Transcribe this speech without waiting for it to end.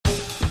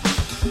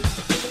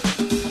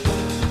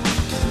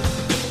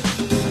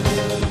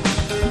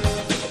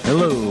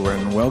Hello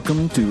and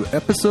welcome to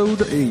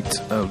episode 8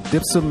 of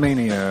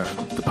Dipsomania,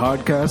 the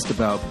podcast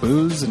about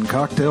booze and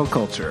cocktail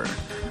culture.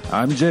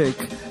 I'm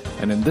Jake,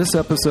 and in this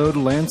episode,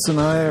 Lance and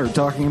I are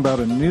talking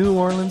about a New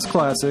Orleans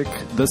classic,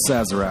 the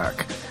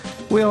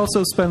Sazerac. We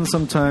also spend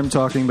some time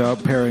talking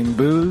about pairing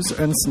booze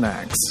and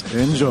snacks.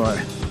 Enjoy.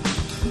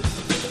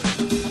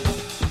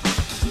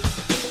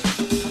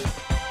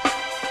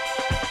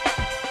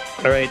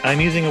 All right,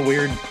 I'm using a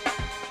weird...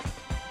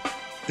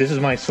 This is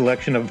my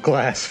selection of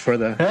glass for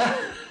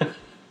the...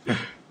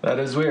 That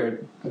is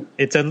weird.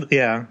 It's a...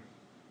 Yeah.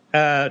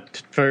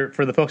 For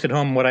the folks at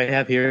home, what I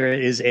have here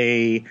is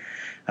a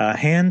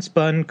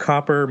hand-spun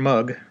copper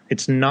mug.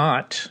 It's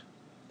not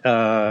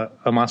a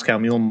Moscow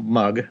Mule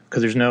mug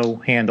because there's no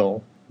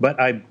handle. But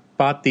I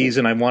bought these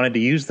and I wanted to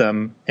use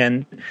them.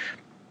 And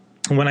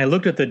when I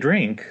looked at the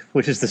drink,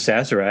 which is the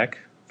Sazerac,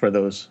 for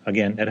those,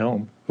 again, at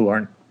home who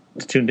aren't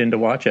tuned in to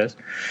watch us,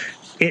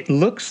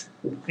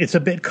 it's a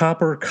bit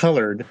copper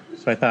colored.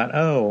 So I thought,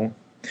 oh,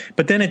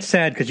 but then it's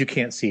sad because you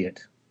can't see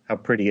it, how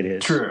pretty it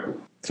is.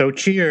 True. So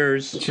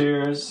cheers.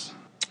 Cheers.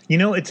 You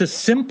know, it's a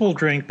simple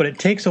drink, but it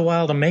takes a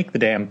while to make the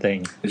damn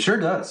thing. It sure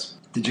does.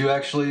 Did you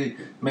actually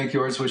make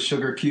yours with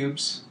sugar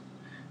cubes?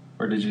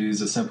 Or did you use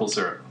a simple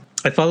syrup?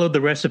 I followed the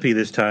recipe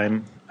this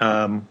time.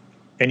 And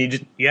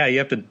you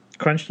have to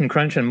crunch and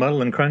crunch and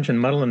muddle and crunch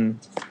and muddle and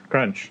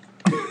crunch.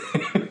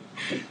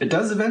 It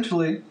does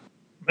eventually.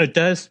 It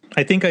does.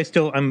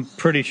 I'm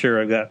pretty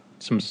sure I've got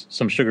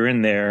some sugar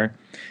in there.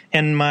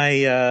 And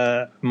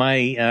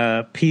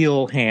my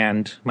peel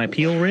hand, my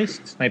peel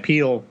wrist, my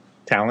peel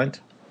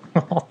talent,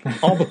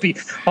 all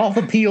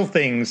the peel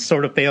things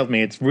sort of failed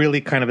me. It's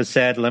really kind of a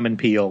sad lemon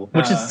peel,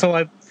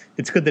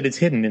 it's good that it's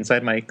hidden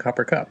inside my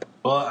copper cup.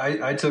 Well,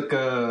 I took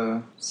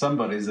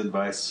somebody's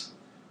advice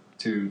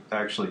to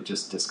actually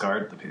just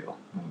discard the peel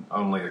and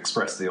only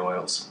express the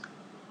oils.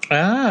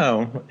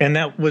 Oh, and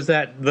that was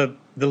the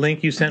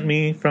link you sent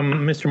me from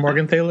Mr.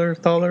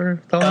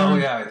 Morgenthaler? Oh,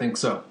 yeah, I think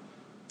so.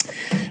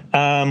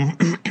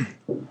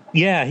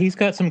 Yeah, he's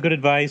got some good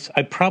advice.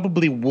 I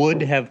probably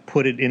would have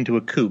put it into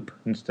a coupe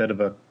instead of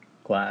a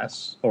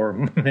glass,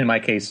 or in my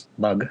case,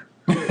 mug.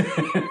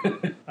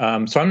 So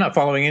I'm not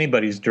following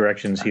anybody's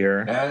directions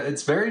here.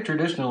 It's very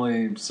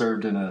traditionally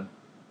served in a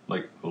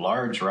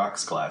large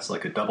rocks glass,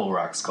 like a double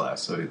rocks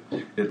glass. So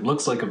it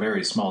looks like a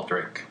very small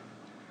drink.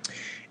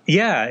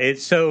 Yeah,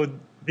 so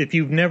if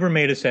you've never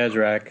made a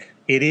Sazerac,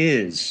 it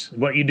is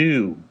what you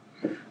do.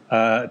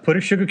 Put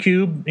a sugar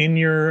cube in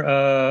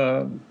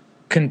your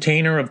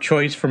container of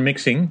choice for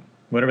mixing,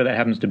 whatever that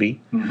happens to be.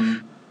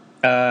 Mm-hmm.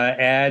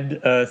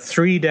 Add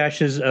 3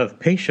 dashes of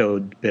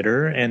Peychaud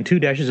bitter and 2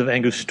 dashes of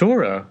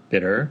Angostura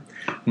bitter.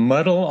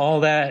 Muddle all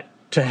that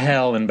to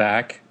hell and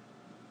back.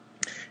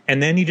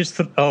 And then you just...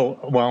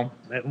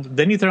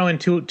 then you throw in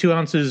 2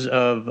 ounces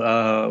of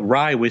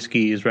rye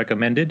whiskey is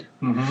recommended.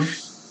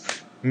 Mm-hmm.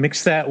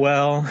 Mix that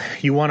well.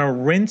 You want to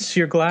rinse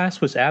your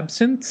glass with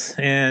absinthe,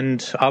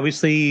 and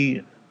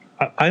obviously,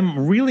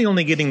 I'm really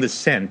only getting the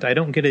scent. I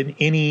don't get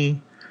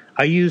any.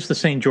 I use the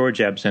St.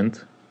 George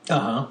absinthe,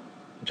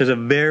 which is a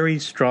very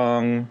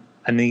strong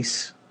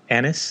anise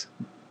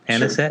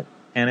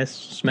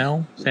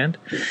smell scent.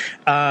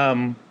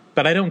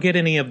 But I don't get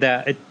any of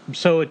that.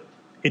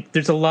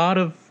 There's a lot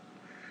of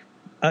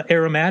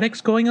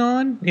aromatics going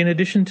on in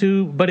addition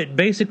to, but it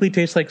basically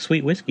tastes like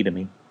sweet whiskey to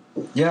me.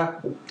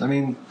 Yeah, I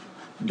mean.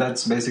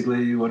 That's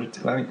basically what it...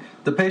 I mean,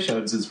 the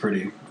Peychaud's is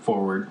pretty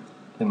forward,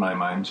 in my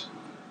mind.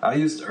 I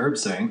used Herb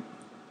Saint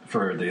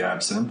for the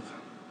absinthe,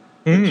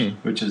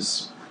 which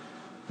is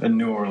a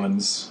New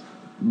Orleans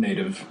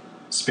native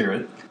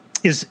spirit.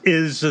 Is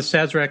the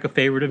Sazerac a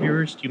favorite of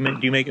yours? Do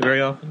you make it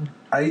very often?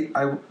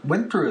 I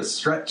went through a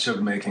stretch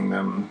of making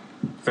them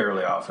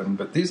fairly often,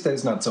 but these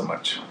days not so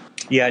much.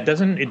 Yeah, it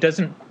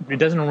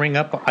doesn't ring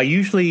up. I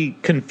usually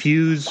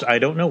confuse, I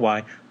don't know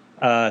why,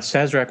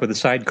 Sazerac with a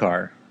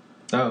sidecar.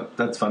 Oh,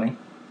 that's funny.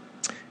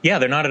 Yeah,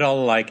 they're not at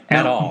all alike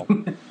at all.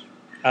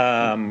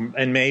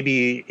 And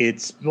maybe they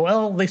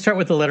start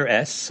with the letter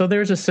S, so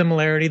there's a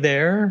similarity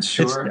there.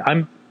 Sure.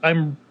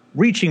 I'm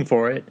reaching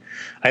for it.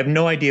 I have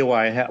no idea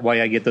why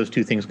I get those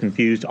two things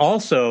confused.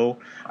 Also,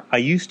 I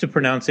used to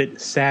pronounce it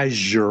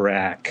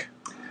Sazerac.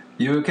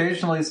 You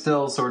occasionally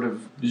still sort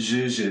of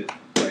zhuzh it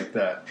like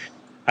that.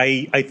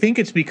 I think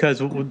it's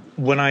because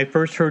when I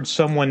first heard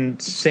someone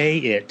say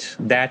it,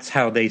 that's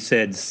how they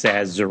said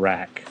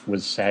Sazerac,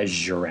 was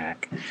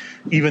Sazerac.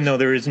 Even though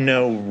there is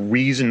no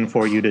reason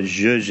for you to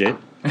zhuzh it.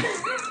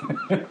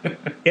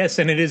 Yes,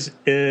 and it is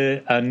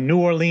a New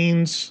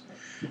Orleans...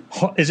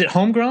 Is it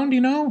homegrown, do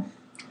you know?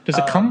 Does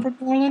it come from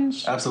New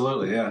Orleans?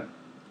 Absolutely, yeah.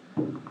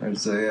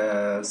 There's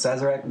a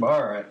Sazerac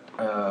bar at...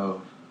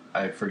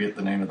 I forget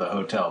the name of the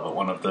hotel, but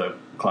one of the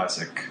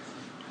classic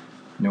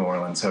New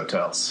Orleans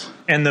hotels.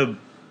 And the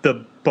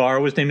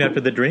bar was named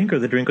after the drink, or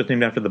the drink was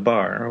named after the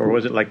bar? Or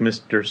was it like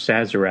Mr.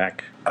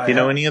 Sazerac? Do you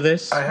know any of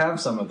this? I have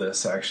some of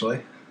this,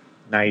 actually.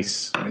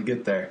 Nice. Let me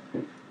get there.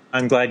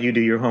 I'm glad you do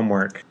your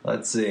homework.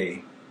 Let's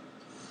see.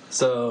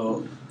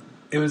 So,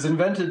 it was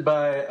invented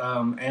by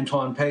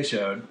Antoine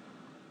Peychaud.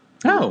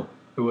 Oh.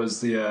 Who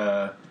was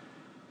the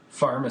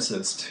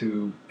pharmacist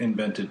who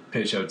invented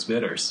Peychaud's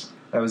bitters.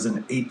 That was in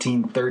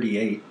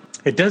 1838.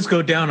 It does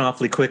go down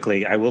awfully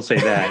quickly, I will say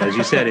that. As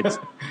you said,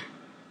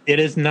 it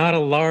is not a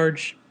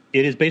large...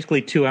 It is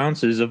basically 2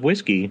 ounces of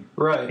whiskey.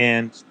 Right.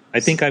 And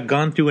I think I've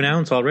gone through an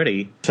ounce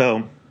already.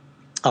 So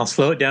I'll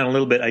slow it down a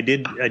little bit. I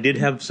did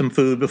have some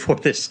food before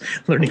this,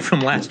 learning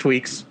from last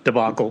week's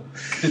debacle.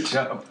 Good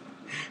job.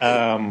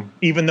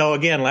 Even though,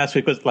 again, last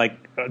week was like,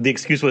 the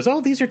excuse was,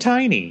 oh, these are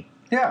tiny.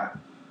 Yeah.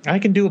 I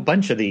can do a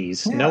bunch of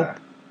these. Yeah. Nope.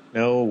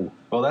 No.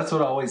 Well, that's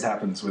what always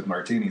happens with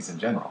martinis in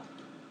general.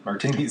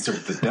 Martinis are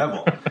the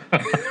devil.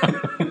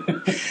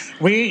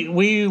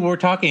 We were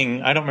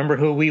talking, I don't remember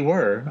who we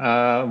were.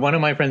 One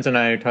of my friends and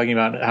I are talking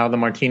about how the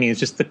martini is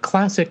just the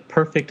classic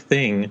perfect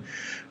thing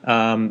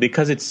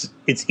because it's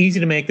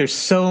easy to make. There's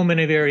so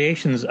many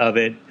variations of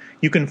it.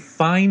 You can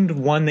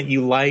find one that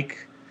you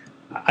like.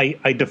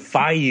 I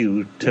defy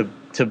you to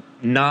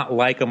not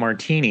like a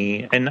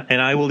martini, and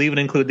I will even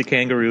include the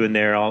kangaroo in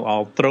there.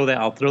 I'll throw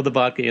the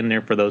vodka in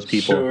there for those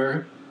people.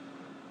 Sure.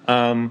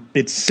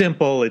 It's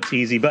simple, it's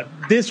easy, but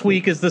this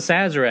week is the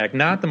Sazerac,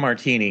 not the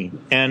martini.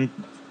 And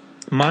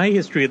my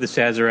history of the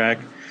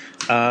Sazerac,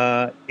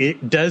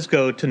 it does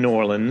go to New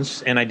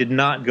Orleans, and I did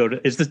not go to.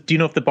 Do you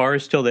know if the bar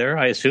is still there?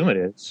 I assume it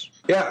is.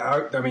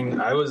 Yeah, I mean,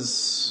 I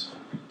was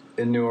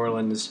in New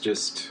Orleans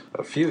just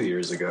a few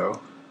years ago,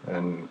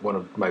 and one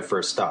of my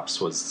first stops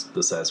was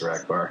the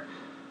Sazerac bar.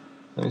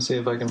 Let me see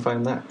if I can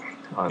find that.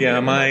 Yeah,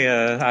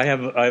 I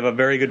have a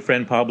very good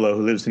friend Pablo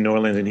who lives in New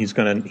Orleans, and he's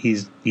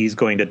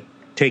going to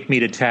take me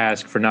to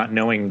task for not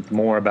knowing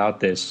more about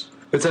this.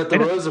 It's at the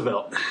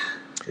Roosevelt.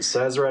 The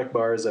Sazerac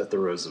bar is at the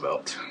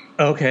Roosevelt.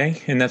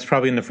 Okay, and that's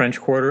probably in the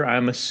French Quarter,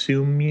 I'm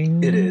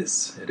assuming? It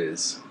is.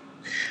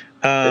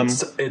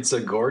 It's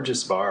a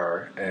gorgeous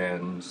bar,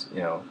 and,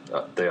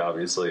 they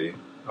obviously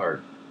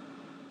are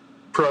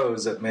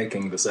pros at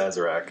making the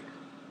Sazerac.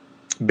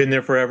 Been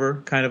there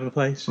forever kind of a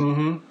place?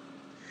 Mm-hmm.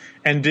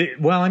 And,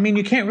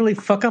 you can't really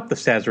fuck up the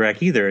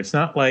Sazerac either. It's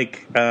not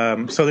like,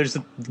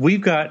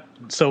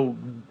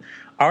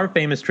 our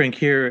famous drink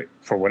here,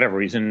 for whatever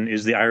reason,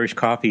 is the Irish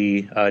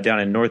coffee down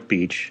in North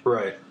Beach.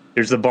 Right.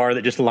 There's the bar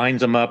that just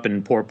lines them up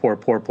and pour.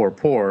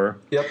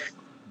 Yep.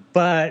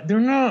 But they're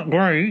not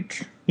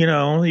great.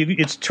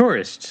 It's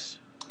tourists.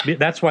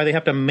 That's why they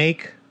have to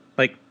make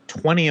like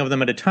 20 of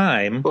them at a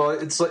time. Well,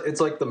 it's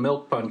like the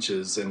milk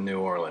punches in New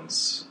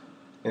Orleans.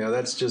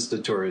 That's just a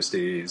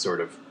touristy sort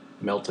of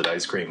melted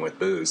ice cream with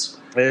booze.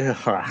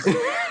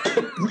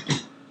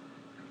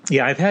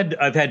 Yeah, I've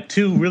had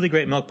 2 really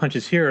great milk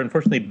punches here.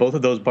 Unfortunately, both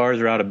of those bars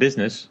are out of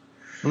business.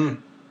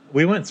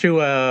 We went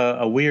through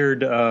a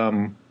weird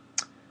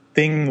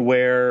thing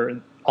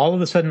where all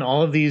of a sudden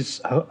all of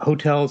these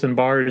hotels and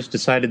bars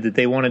decided that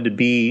they wanted to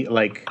be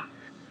like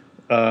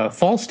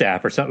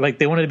Falstaff or something. Like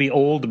they wanted to be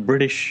old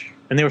British,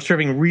 and they were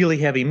serving really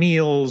heavy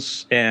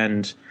meals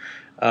and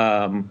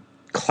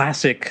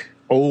classic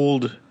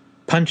old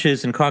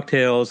punches and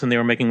cocktails, and they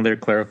were making their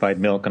clarified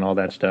milk and all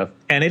that stuff.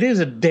 And it is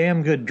a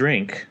damn good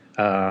drink.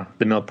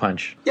 The milk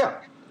punch. Yeah,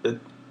 it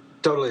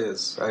totally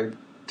is. I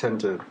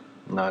tend to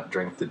not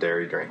drink the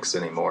dairy drinks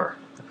anymore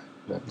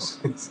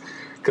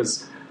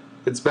because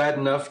it's bad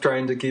enough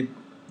trying to keep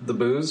the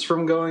booze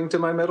from going to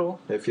my middle.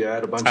 If you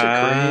add a bunch of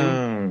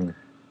cream,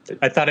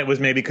 I thought it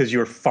was maybe because you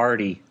were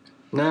farty.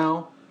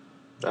 No,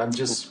 I'm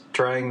just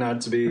trying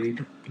not to be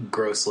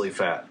grossly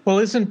fat. Well,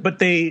 it's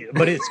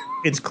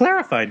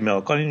clarified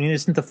milk. I mean,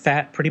 isn't the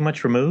fat pretty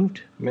much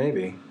removed?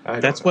 Maybe.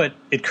 That's what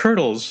it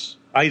curdles.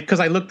 Because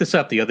I looked this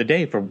up the other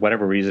day for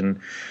whatever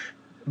reason,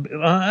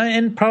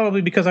 and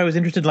probably because I was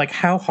interested, like,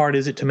 how hard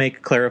is it to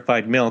make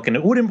clarified milk? And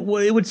it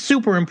would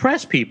super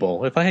impress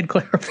people if I had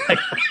clarified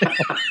milk.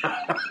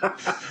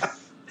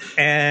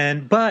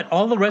 But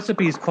all the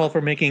recipes call for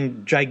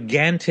making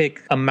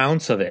gigantic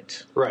amounts of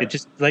it. Right. It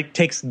just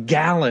takes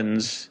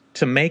gallons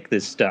to make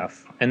this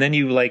stuff. And then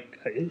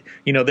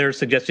their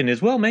suggestion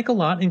is, well, make a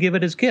lot and give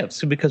it as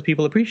gifts because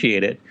people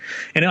appreciate it.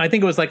 And I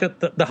think it was like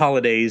the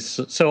holidays.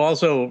 So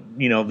also,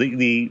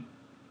 the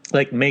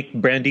make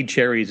brandied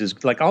cherries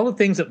is like all the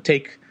things that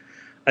take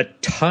a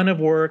ton of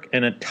work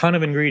and a ton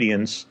of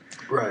ingredients.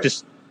 Right.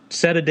 Just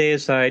set a day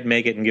aside,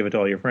 make it, and give it to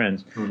all your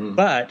friends. Mm-hmm.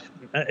 But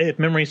if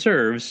memory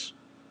serves,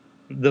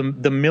 the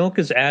milk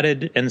is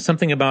added, and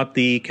something about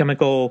the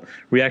chemical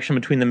reaction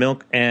between the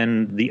milk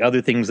and the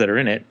other things that are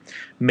in it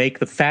make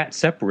the fat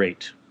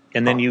separate.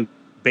 And then you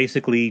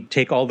basically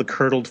take all the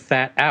curdled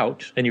fat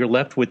out, and you're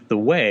left with the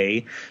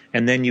whey,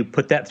 and then you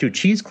put that through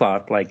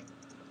cheesecloth like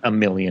a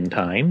million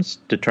times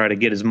to try to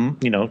get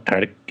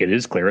it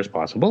as clear as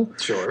possible.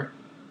 Sure.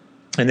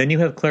 And then you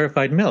have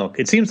clarified milk.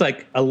 It seems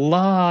like a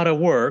lot of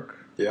work.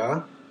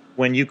 Yeah.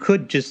 When you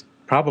could just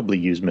probably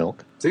use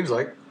milk. Seems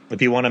like.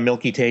 If you want a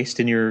milky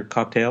taste in your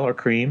cocktail or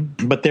cream.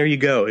 But there you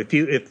go.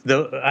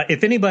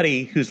 If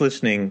anybody who's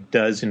listening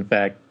does in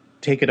fact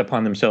take it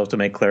upon themselves to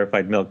make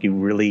clarified milk, you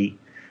really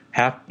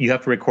have to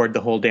record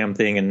the whole damn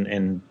thing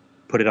and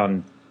put it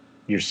on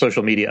your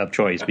social media of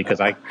choice,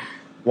 because I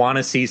want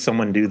to see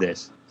someone do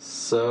this.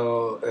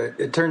 So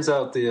it turns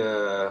out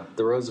the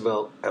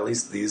Roosevelt, at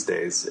least these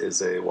days,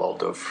 is a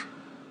Waldorf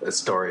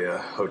Astoria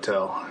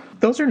hotel.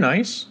 Those are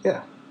nice.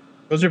 Yeah.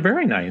 Those are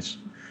very nice.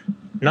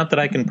 Not that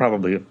I can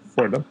probably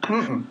afford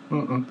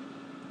them.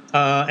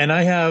 And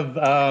I have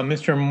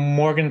Mr.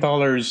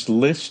 Morgenthaler's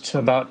list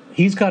about.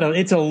 He's got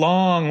it's a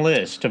long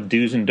list of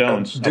do's and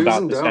don'ts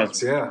about this.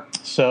 Don'ts, yeah.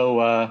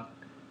 So,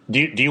 do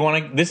you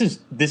want to?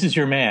 This is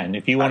your man.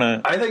 If you want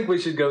to, I think we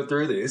should go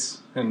through these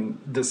and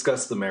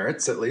discuss the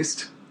merits at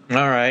least.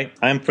 All right,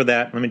 I'm for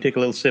that. Let me take a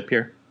little sip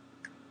here.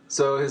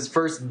 So his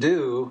first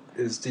do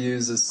is to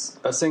use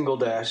a single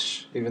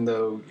dash, even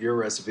though your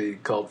recipe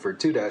called for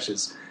 2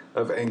 dashes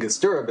of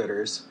Angostura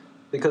bitters,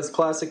 because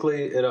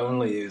classically it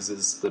only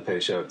uses the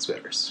Peychaud's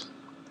bitters.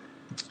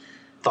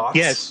 Thoughts?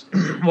 Yes.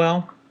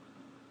 Well,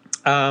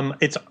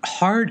 it's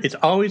hard. It's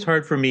always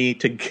hard for me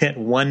to get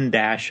 1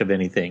 dash of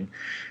anything.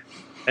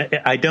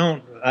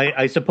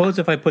 I suppose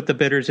if I put the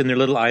bitters in their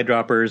little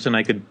eyedroppers and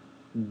I could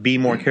be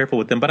more careful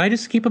with them, but I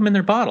just keep them in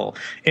their bottle.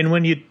 And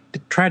when you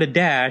try to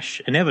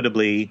dash,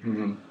 inevitably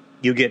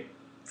you get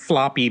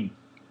floppy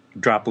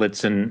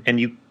droplets, and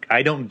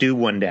I don't do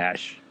 1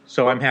 dash.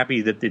 So I'm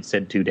happy that it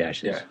said 2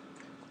 dashes.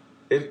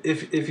 Yeah.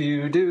 If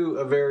you do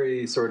a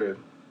very sort of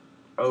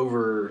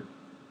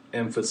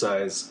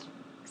overemphasized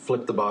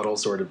flip the bottle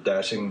sort of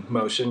dashing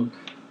motion,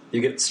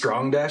 you get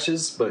strong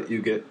dashes, but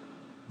you get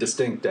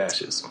distinct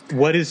dashes.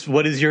 What is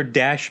your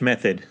dash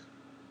method?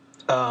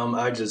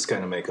 I just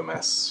kind of make a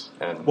mess.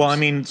 Well, I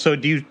mean, so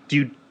do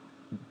you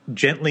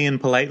gently and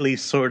politely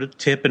sort of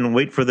tip and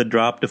wait for the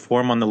drop to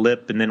form on the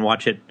lip and then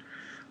watch it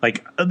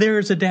like,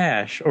 there's a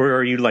dash? Or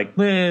are you like,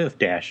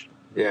 dash?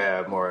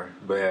 Yeah, more,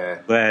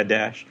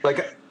 dash.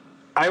 Like,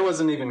 I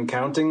wasn't even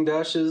counting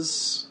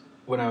dashes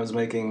when I was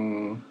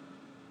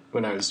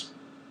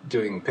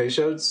doing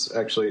Peychaud's.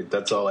 Actually,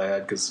 that's all I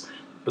had, because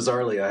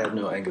bizarrely I had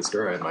no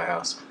Angostura in my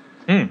house.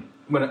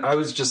 When I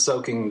was just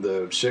soaking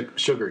the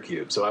sugar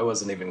cube, so I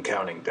wasn't even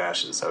counting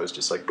dashes. I was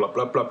just like, blop,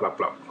 blop, blop, blop,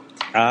 blop.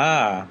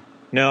 Ah,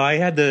 no, I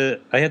had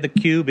the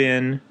cube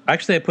in.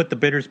 Actually, I put the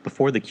bitters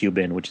before the cube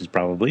in, which is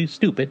probably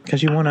stupid,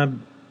 because you want to,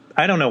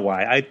 I don't know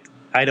why.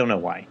 I don't know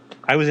why.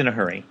 I was in a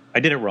hurry. I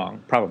did it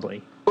wrong,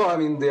 probably. Well, I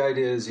mean, the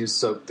idea is you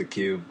soak the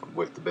cube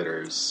with the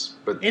bitters,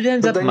 but it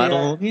ends up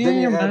muddled.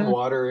 Then you add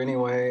water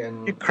anyway,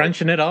 and you're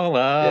crunching it all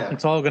up. Yeah.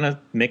 It's all going to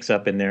mix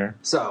up in there.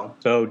 So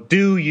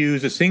do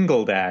use a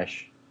single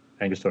dash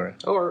Angostura,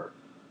 or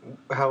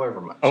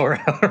however much,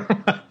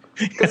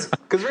 because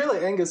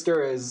really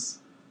Angostura is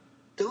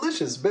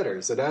delicious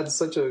bitters. It adds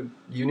such a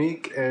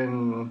unique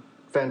and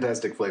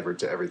fantastic flavor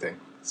to everything.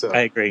 So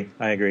I agree.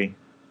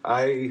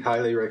 I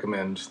highly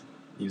recommend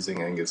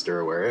using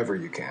Angostura wherever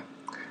you can.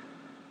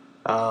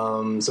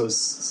 So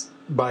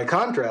by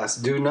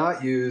contrast, do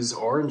not use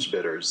orange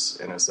bitters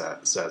in a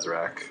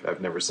Sazerac.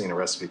 I've never seen a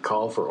recipe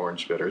call for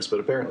orange bitters,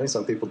 but apparently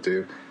some people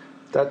do.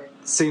 That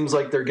seems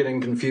like they're getting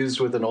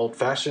confused with an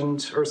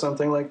old-fashioned or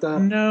something like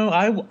that. No,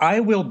 I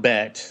will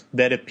bet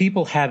that if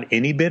people have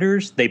any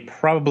bitters, they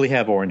probably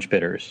have orange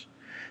bitters.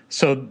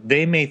 So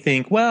they may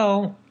think,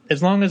 well,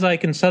 as long as I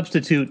can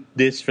substitute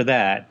this for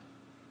that,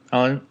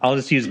 I'll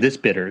just use this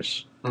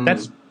bitters.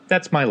 Mm-hmm.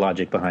 That's my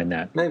logic behind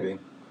that. Maybe.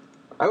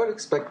 I would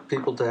expect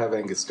people to have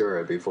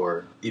Angostura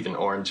before even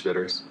orange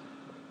bitters.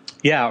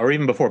 Yeah, or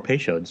even before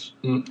Peychaud's.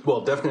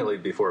 Well, definitely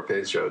before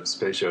Peychaud's.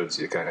 Peychaud's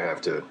you kind of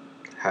have to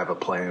have a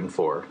plan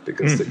for,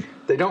 because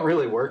they don't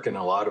really work in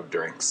a lot of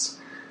drinks.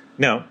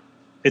 No.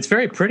 It's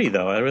very pretty,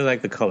 though. I really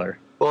like the color.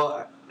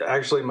 Well,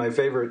 actually, my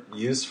favorite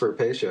use for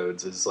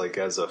Peychaud's is like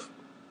as a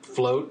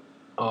float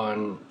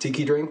on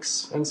tiki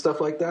drinks and stuff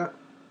like that.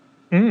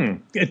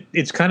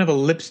 It's kind of a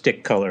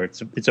lipstick color.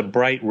 It's a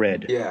bright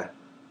red. Yeah.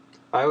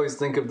 I always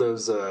think of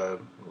those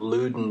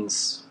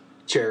Luden's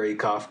cherry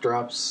cough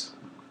drops.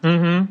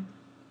 Mm-hmm.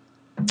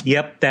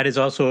 Yep, that is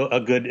also a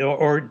good,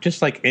 or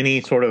just like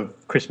any sort of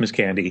Christmas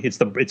candy.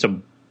 It's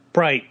a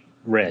bright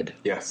red.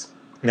 Yes.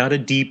 Not a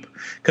deep,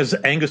 because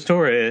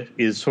Angostura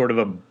is sort of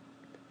a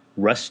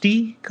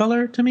rusty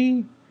color to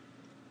me.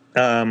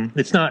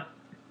 It's not.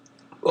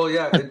 Well,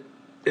 yeah.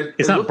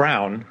 It's not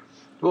brown.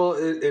 Well,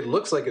 it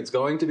looks like it's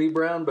going to be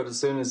brown, but as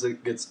soon as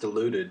it gets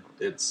diluted,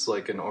 it's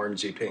like an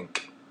orangey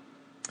pink.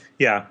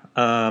 Yeah,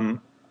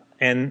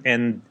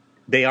 and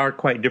they are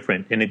quite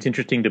different, and it's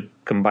interesting to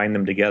combine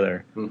them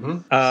together.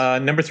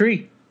 Mm-hmm. Number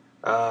 3.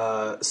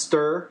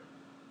 Stir,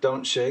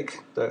 don't shake.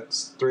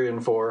 That's 3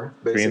 and 4,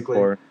 basically.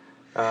 3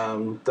 and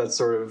 4. That's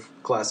sort of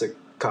classic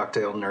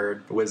cocktail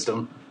nerd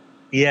wisdom.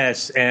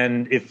 Yes,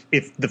 and if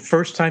the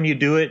first time you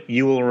do it,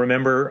 you will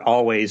remember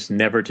always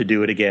never to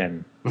do it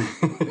again.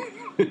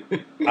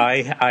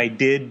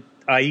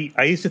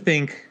 I used to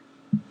think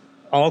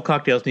all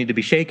cocktails need to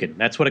be shaken.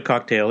 That's what a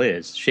cocktail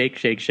is. Shake,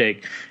 shake,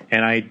 shake.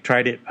 And I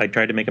tried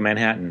to make a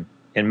Manhattan.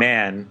 And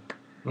man,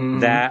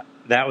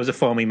 that was a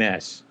foamy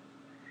mess.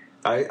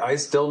 I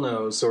still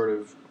know sort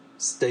of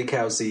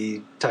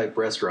steakhousey type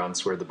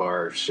restaurants where the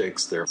bar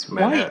shakes their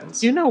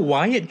Manhattans. Do you know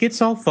why it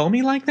gets all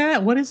foamy like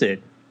that? What is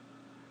it?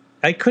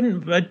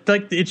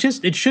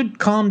 It should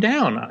calm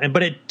down,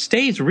 but it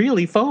stays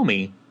really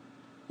foamy.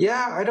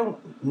 Yeah, I don't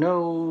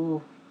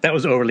know. That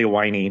was overly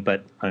whiny,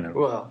 but I don't know.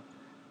 Well,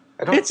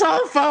 I don't. It's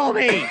all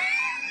foamy.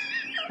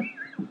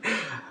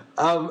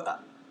 I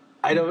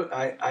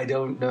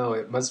don't know.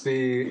 It must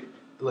be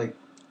like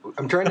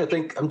I'm trying to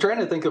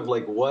think of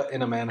like what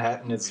in a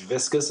Manhattan is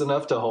viscous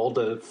enough to hold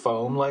a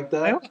foam like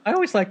that. I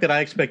always like that.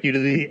 I expect you to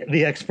be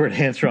the expert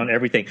answer on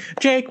everything.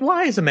 Jake,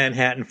 why is a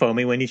Manhattan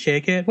foamy when you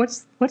shake it?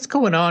 What's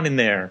going on in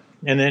there?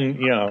 And then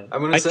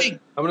I'm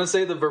gonna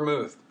say the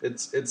vermouth.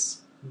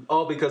 It's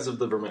all because of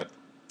the vermouth.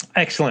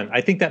 Excellent.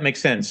 I think that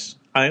makes sense.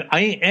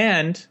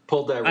 And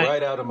pulled that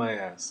right out of my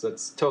ass.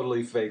 That's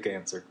totally fake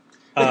answer.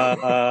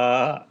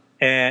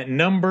 And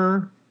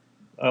number,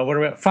 what are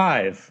we at?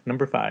 5.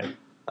 Number 5.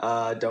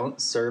 Don't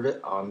serve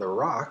it on the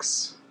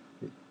rocks.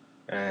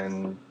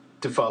 And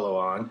to follow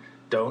on,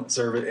 don't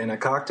serve it in a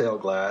cocktail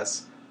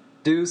glass.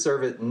 Do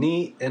serve it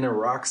neat in a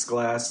rocks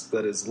glass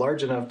that is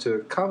large enough to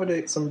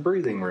accommodate some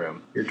breathing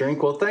room. Your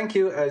drink will thank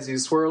you as you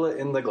swirl it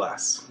in the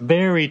glass.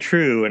 Very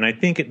true, and I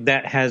think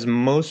that has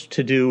most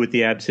to do with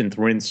the absinthe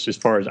rinse as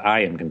far as I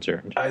am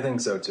concerned. I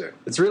think so, too.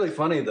 It's really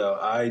funny, though.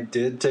 I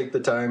did take the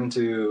time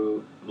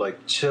to,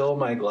 chill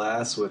my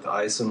glass with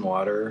ice and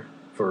water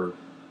for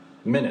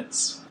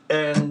minutes.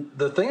 And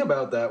the thing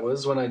about that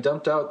was when I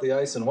dumped out the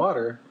ice and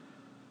water,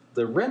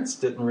 the rinse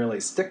didn't really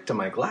stick to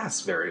my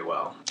glass very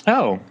well.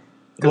 Oh.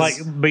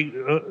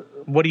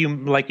 What do you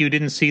like? You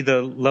didn't see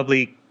the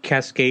lovely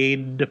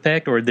cascade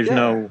effect, or there's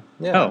no?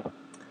 Yeah. Oh,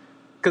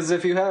 because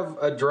if you have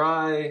a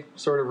dry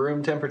sort of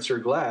room temperature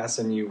glass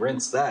and you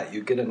rinse that,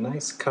 you get a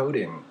nice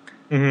coating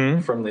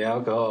from the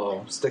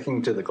alcohol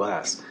sticking to the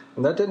glass,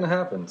 and that didn't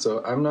happen.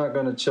 So I'm not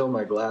going to chill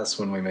my glass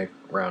when we make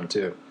round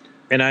 2.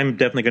 And I'm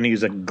definitely going to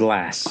use a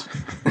glass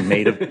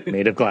made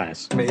of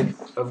glass. Made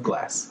of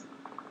glass.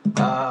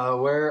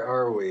 Where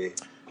are we?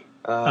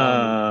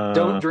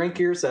 Don't drink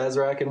your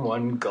Sazerac in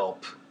one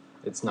gulp.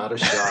 It's not a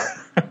shot.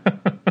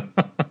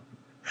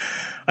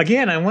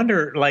 Again, I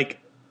wonder,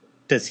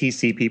 does he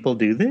see people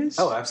do this?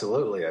 Oh,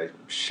 absolutely. I'm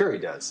sure he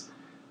does.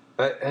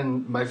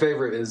 And my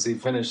favorite is he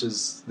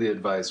finishes the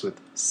advice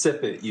with,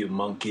 sip it, you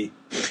monkey.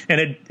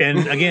 And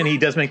again, he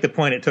does make the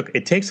point,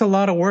 it takes a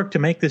lot of work to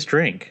make this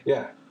drink.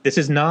 Yeah. This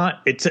is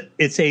not,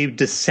 it's a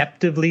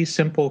deceptively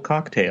simple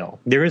cocktail.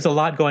 There is a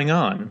lot going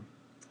on.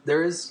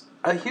 There is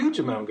a huge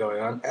amount going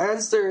on,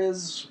 as there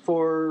is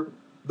for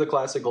the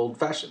classic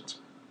old-fashioned.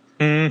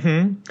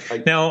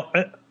 Mm-hmm. Now,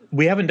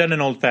 we haven't done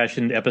an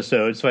old-fashioned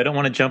episode, so I don't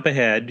want to jump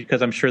ahead,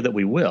 because I'm sure that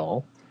we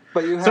will.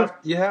 But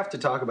you have to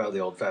talk about the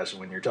old-fashioned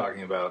when you're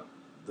talking about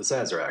the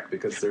Sazerac,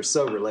 because they're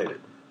so related.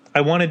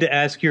 I wanted to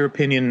ask your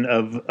opinion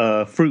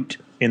of fruit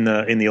in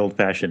the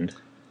old-fashioned.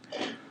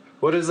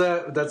 What is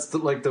that? That's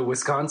the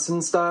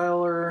Wisconsin style,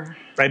 or?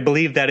 I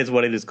believe that is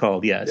what it is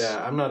called, yes.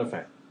 Yeah, I'm not a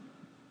fan.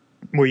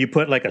 Where you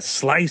put a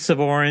slice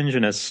of orange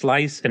and a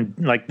slice and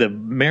the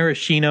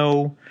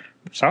maraschino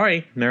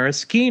Heyo.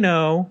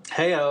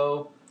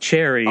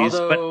 Cherries.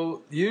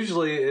 Although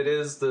usually it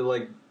is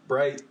the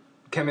bright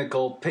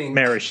chemical pink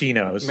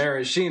maraschino.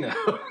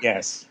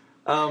 Yes.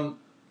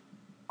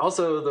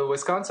 Also, the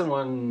Wisconsin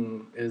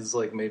one is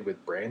like made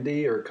with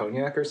brandy or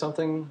cognac or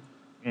something.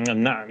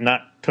 I'm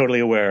not totally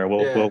aware.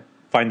 We'll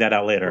find that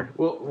out later.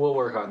 We'll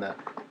work on that.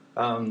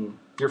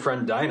 Your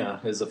friend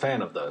Dinah is a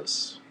fan of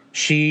those.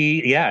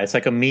 It's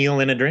like a meal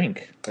and a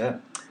drink. Yeah.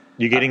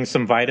 You're getting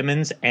some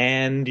vitamins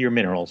and your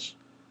minerals.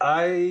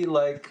 I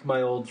like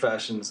my old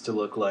fashions to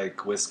look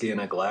like whiskey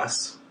in a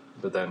glass,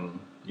 but then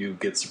you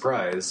get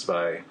surprised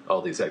by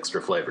all these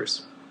extra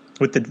flavors.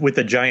 With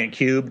the giant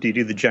cube, do you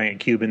do the giant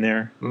cube in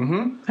there?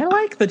 Mm-hmm. I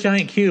like the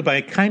giant cube. I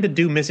kind of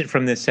do miss it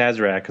from this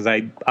Sazerac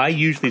because I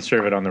usually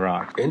serve it on the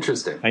rock.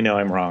 Interesting. I know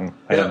I'm wrong.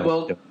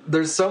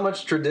 There's so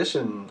much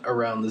tradition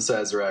around the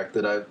Sazerac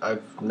that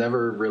I've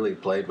never really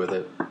played with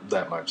it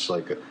that much.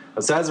 Like a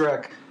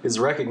Sazerac is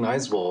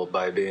recognizable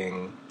by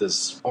being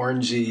this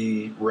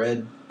orangey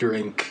red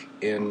drink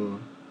in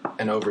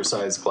an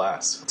oversized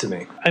glass to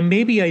me. And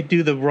maybe I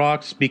do the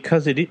rocks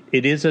because it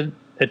is a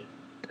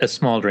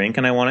small drink,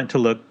 and I want it to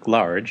look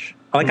large.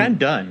 I'm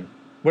done.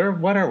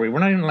 What are we? We're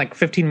not even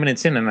 15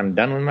 minutes in, and I'm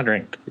done with my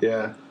drink.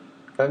 Yeah,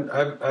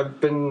 I've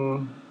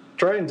been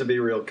trying to be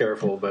real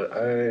careful, but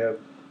I have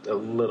a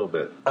little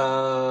bit.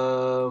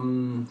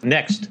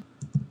 Next,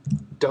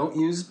 don't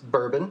use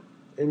bourbon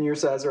in your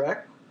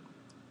Sazerac.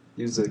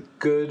 Use a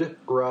good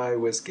rye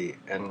whiskey,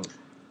 and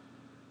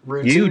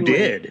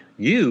routinely,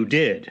 You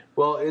did.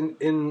 Well,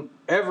 in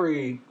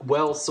every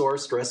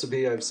well-sourced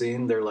recipe I've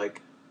seen, they're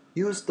like,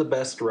 use the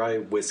best rye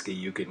whiskey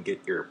you can get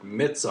your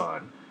mitts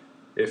on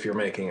if you're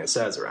making a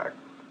Sazerac.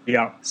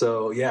 Yeah.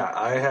 So,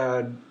 I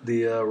had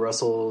the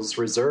Russell's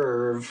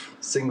Reserve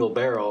single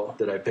barrel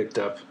that I picked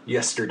up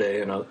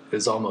yesterday and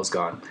is almost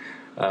gone.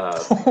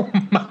 Oh,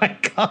 my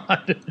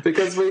God.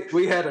 Because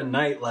we had a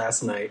night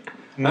last night.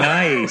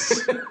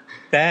 Nice.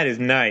 That is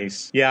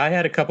nice. Yeah, I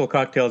had a couple of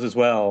cocktails as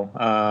well.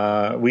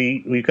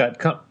 We've got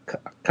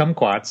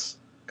kumquats.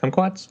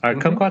 Kumquats?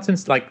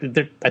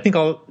 Kumquats, I think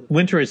all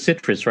winter is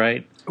citrus,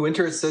 right?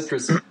 Winter is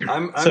citrus.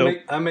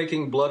 I'm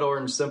making blood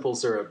orange simple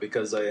syrup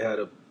because I had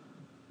a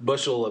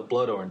bushel of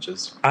blood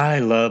oranges. I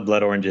love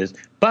blood oranges.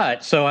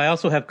 But, so I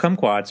also have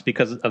kumquats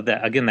because of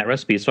that, again, that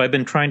recipe. So I've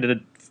been trying to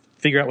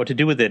figure out what to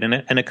do with it. And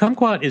a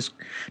kumquat is,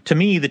 to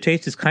me, the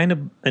taste is kind of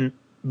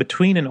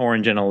between an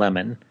orange and a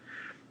lemon.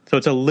 So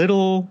it's a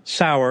little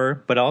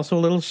sour, but also a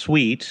little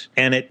sweet.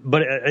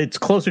 But it's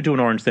closer to an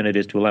orange than it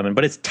is to a lemon.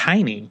 But it's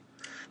tiny.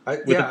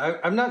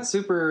 I'm not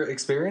super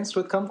experienced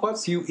with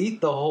kumquats. You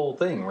eat the whole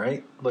thing,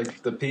 right?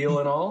 Like the peel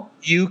and all?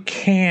 You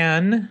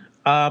can.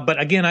 But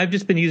again, I've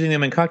just been using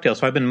them in cocktails,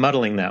 so I've been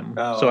muddling them.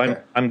 Oh,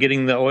 okay. I'm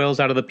getting the oils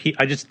out of the peel.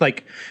 I just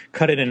like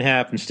cut it in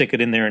half and stick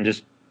it in there and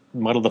just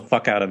muddle the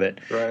fuck out of it.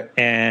 Right.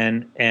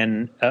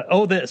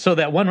 So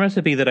that one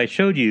recipe that I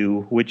showed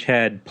you, which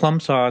had plum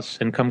sauce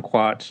and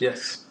kumquat,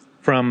 yes,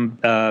 from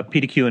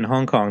PDQ in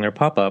Hong Kong, their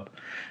pop up,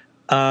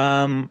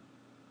 a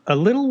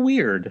little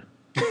weird.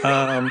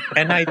 And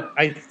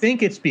I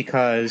think it's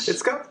because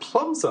it's got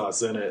plum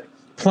sauce in it.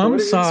 Plum what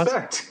do sauce. You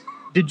expect?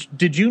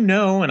 Did you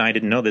know? And I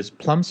didn't know this.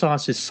 Plum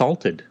sauce is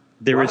salted.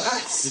 There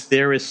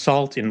is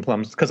salt in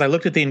plums, because I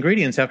looked at the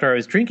ingredients after I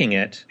was drinking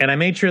it, and I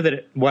made sure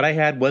that what I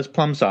had was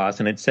plum sauce,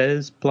 and it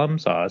says plum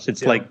sauce.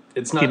 It's like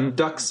it's not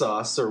duck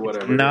sauce or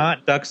whatever.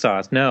 Not duck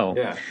sauce. No.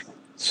 Yeah.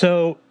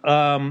 So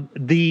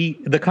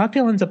the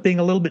cocktail ends up being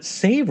a little bit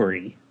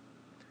savory,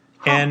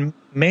 and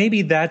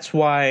maybe that's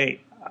why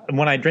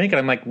when I drink it,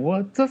 I'm like,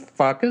 "What the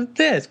fuck is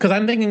this?" Because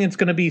I'm thinking it's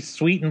going to be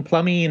sweet and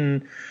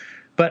plummy,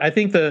 but I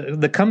think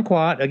the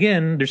kumquat,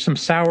 again, there's some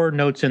sour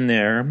notes in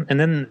there, and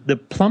then the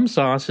plum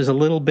sauce is a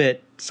little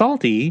bit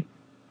salty.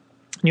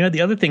 You add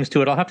the other things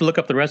to it. I'll have to look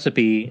up the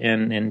recipe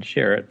and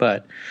share it,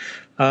 but.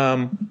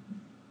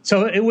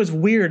 So it was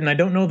weird, and I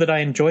don't know that I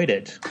enjoyed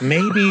it.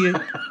 Maybe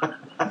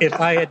if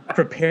I had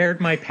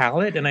prepared my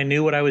palate and I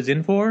knew what I was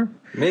in for.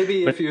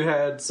 Maybe if you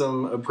had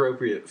some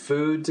appropriate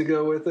food to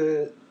go with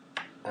it.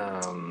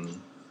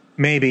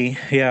 Maybe,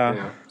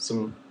 yeah.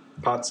 Some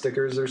pot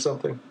stickers or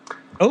something.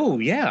 Oh,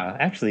 yeah.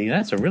 Actually,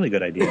 that's a really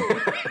good idea.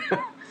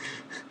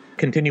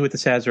 Continue with the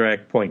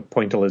Sazerac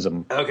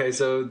pointillism. Okay,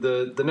 so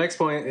the next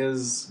point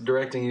is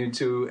directing you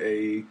to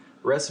a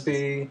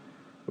recipe,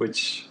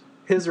 which...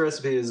 his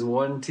recipe is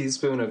 1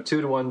 teaspoon of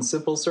 2-to-1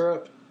 simple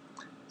syrup.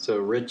 So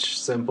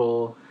rich,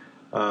 simple.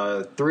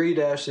 3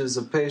 dashes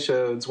of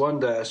Peychaud's, 1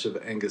 dash of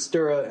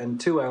Angostura, and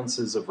 2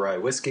 ounces of rye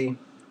whiskey.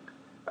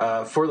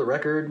 For the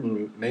record,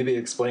 and maybe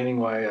explaining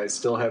why I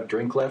still have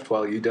drink left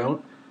while you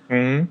don't,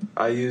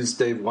 I used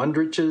Dave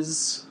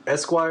Wondrich's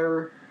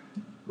Esquire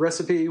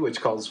recipe, which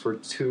calls for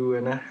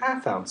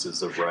 2.5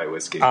 ounces of rye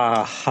whiskey.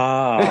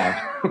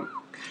 Aha.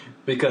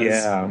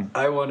 Because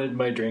I wanted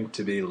my drink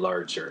to be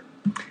larger.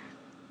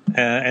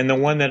 And the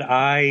one that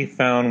I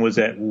found was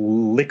at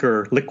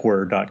liquor.com.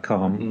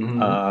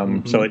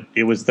 So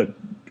it was the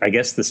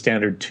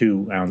standard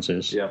 2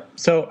 ounces. Yeah.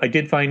 So I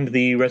did find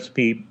the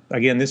recipe.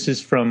 Again, this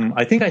is from,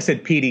 I think I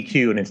said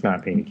PDQ, and it's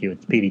not PDQ,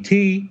 it's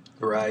PDT.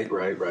 Right.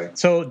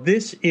 So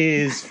this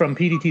is from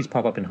PDT's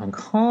pop-up in Hong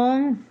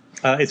Kong.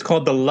 It's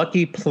called the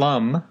Lucky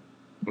Plum.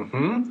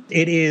 Mm-hmm.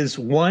 It is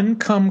 1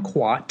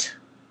 kumquat,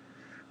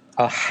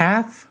 a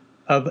half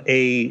of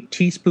a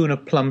teaspoon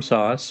of plum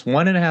sauce,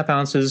 1.5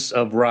 ounces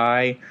of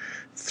rye,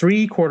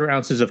 3/4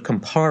 ounces of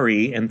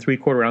Campari, and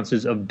 3/4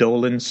 ounces of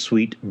Dolan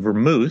sweet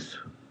vermouth.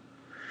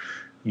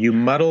 You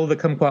muddle the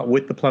kumquat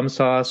with the plum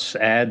sauce,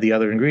 add the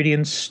other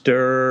ingredients,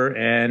 stir,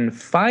 and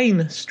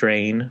fine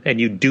strain. And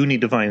you do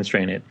need to fine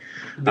strain it.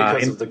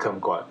 Because of the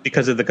kumquat.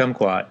 Because of the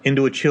kumquat.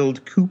 Into a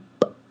chilled coupe.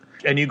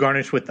 And you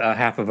garnish with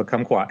half of a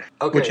kumquat.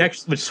 Okay.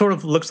 Which sort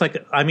of looks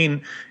like, I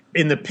mean,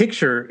 in the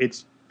picture,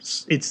 it's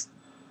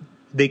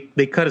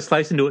They cut a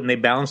slice into it and they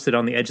balanced it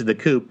on the edge of the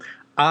coupe.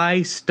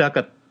 I stuck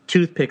a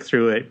toothpick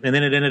through it, and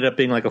then it ended up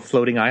being like a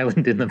floating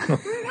island in the middle.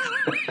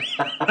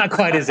 Not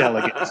quite as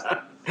elegant.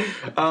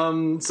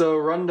 So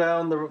run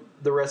down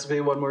the recipe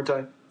one more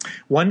time.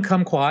 1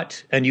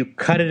 kumquat, and you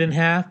cut it in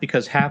half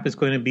because half is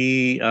going to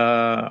be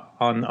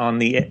on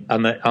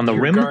the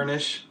rim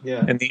garnish.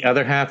 Yeah, and the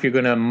other half you're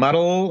going to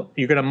muddle.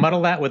 You're going to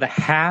muddle that with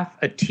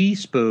a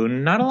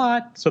teaspoon, not a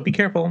lot, so be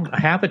careful. A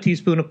half a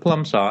teaspoon of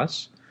plum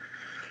sauce.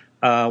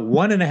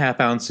 1.5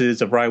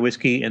 ounces of rye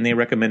whiskey, and they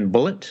recommend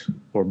Bullet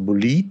or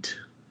Bullet.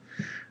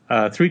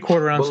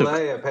 3/4 ounce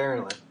Boulet, of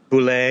apparently.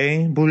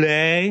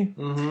 Boulet.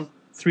 Mm-hmm.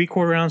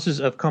 3/4 ounces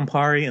of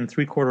Campari and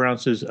 3/4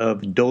 ounces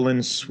of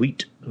Dolan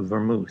sweet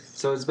vermouth.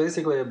 So it's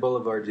basically a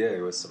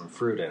Boulevardier with some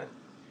fruit in it.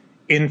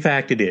 In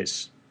fact, it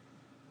is.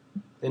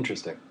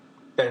 Interesting.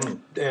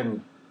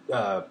 And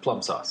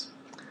plum sauce.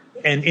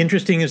 And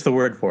interesting is the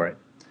word for it.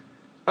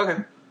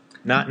 Okay.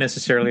 Not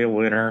necessarily a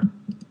winner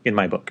in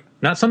my book.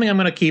 Not something I'm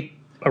going to keep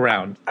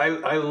around.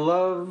 I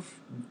love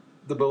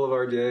the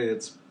Boulevardier.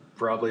 It's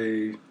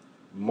probably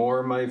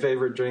more my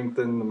favorite drink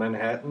than the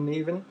Manhattan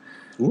even.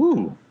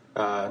 Ooh.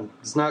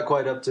 It's not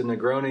quite up to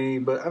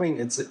Negroni, but I mean,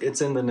 it's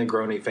in the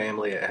Negroni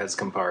family. It has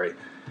Campari.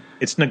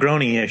 It's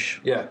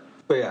Negroni-ish. Yeah.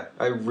 But yeah,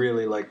 I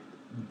really like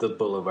the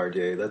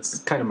Boulevardier. That's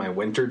kind of my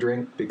winter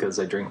drink because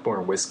I drink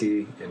more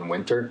whiskey in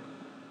winter.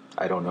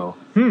 I don't know.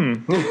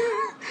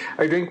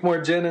 I drink more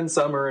gin in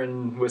summer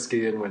and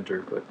whiskey in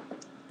winter, but...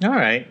 All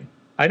right.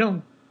 I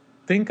don't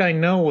think I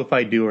know if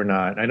I do or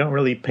not. I don't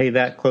really pay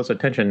that close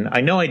attention.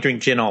 I know I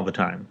drink gin all the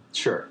time.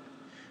 Sure.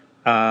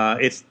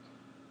 It's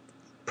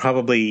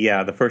probably,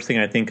 the first thing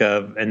I think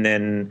of. And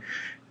then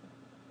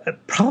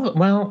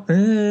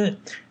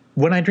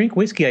when I drink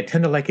whiskey, I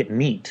tend to like it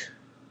neat.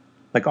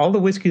 Like all the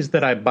whiskeys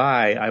that I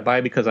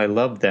buy because I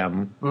love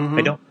them. Mm-hmm.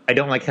 I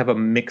don't like have a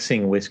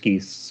mixing whiskey,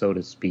 so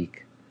to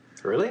speak.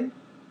 Really?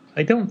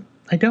 I don't.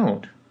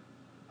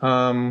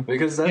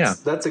 Because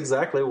that's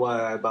exactly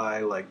why I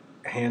buy like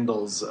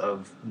handles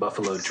of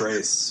Buffalo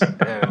Trace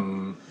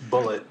and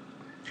Bullet.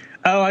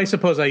 Oh, I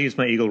suppose I use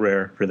my Eagle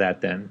Rare for that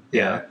then.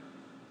 Yeah.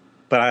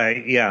 But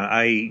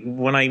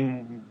when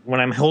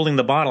I'm holding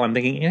the bottle, I'm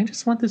thinking, I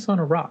just want this on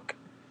a rock.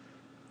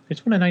 I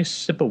just want a nice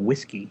sip of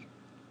whiskey.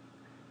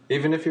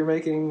 Even if you're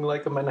making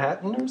like a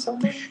Manhattan or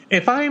something?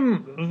 If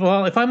I'm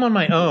on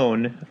my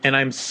own and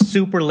I'm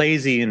super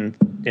lazy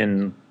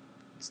and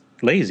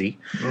lazy,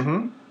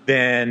 mm-hmm.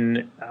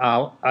 then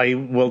I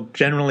will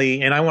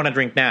generally, and I want to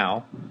drink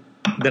now,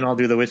 then I'll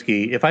do the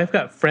whiskey. If I've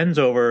got friends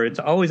over, it's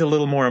always a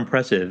little more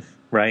impressive,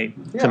 right?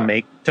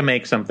 Yeah. To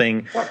make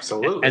something.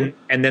 Absolutely.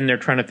 And then they're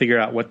trying to figure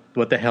out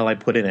what the hell I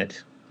put in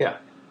it. Yeah.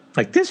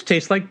 Like, this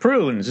tastes like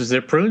prunes. Is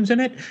there prunes in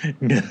it?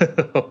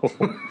 No.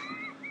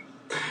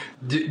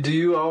 Do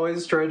you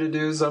always try to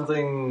do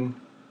something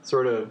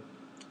sort of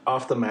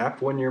off the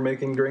map when you're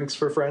making drinks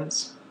for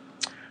friends?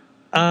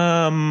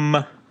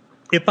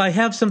 If I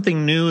have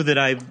something new that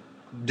I've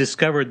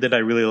discovered that I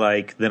really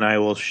like, then I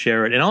will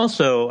share it. And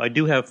also, I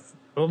do have,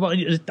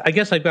 I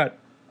guess I've got,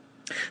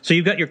 so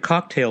you've got your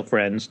cocktail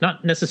friends,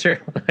 not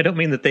necessarily, I don't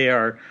mean that they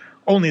are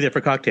only there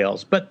for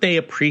cocktails, but they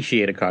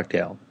appreciate a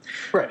cocktail.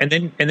 Right.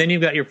 And then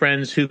you've got your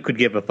friends who could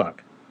give a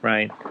fuck,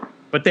 right?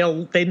 But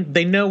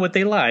they know what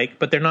they like,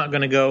 but they're not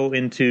going to go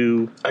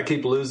into... I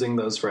keep losing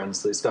those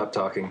friends. They stop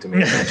talking to me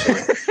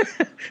eventually.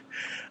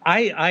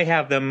 I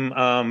have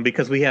them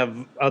because we have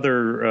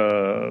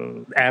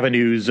other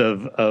avenues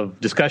of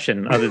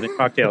discussion other than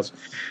cocktails.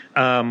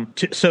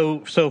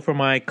 So for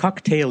my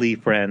cocktail-y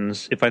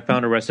friends, if I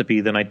found a recipe,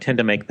 then I tend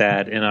to make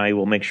that, and I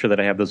will make sure that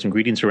I have those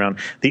ingredients around.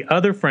 The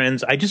other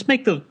friends, I just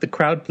make the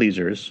crowd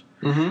pleasers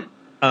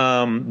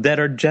that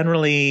are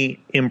generally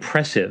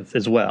impressive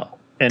as well.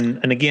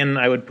 And again,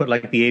 I would put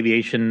like the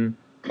aviation.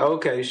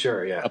 Okay,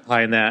 sure, yeah.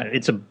 Applying that,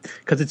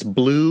 because it's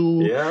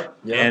blue. Yeah.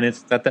 And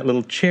it's got that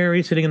little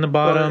cherry sitting in the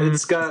bottom. Well,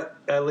 it's got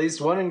at least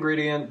one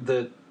ingredient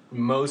that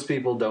most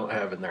people don't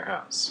have in their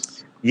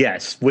house.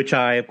 Yes, which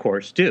I of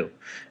course do,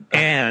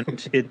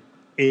 and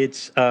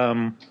it's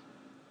I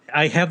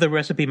have the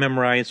recipe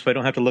memorized, so I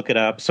don't have to look it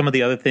up. Some of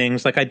the other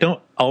things, like I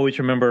don't always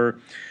remember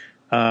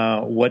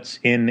what's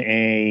in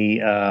a.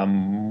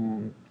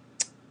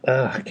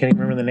 I can't even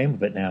remember the name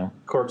of it now.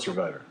 Corpse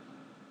Reviver.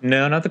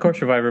 No, not the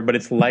Corpse Reviver, but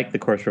it's like the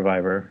Corpse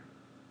Reviver.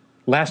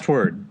 Last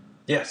Word.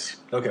 Yes.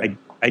 Okay.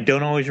 I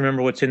don't always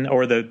remember what's in,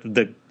 or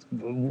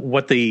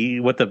what the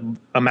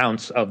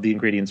amounts of the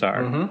ingredients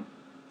are. Mm-hmm.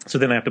 So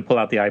then I have to pull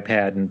out the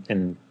iPad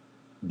and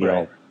be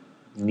all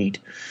neat.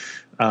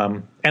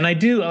 And I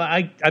do.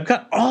 I've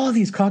got all of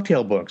these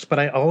cocktail books, but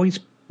I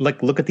always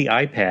look at the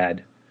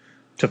iPad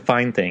to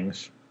find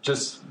things.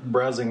 Just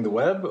browsing the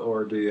web,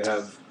 or do you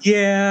have...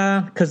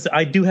 Yeah, because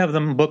I do have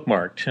them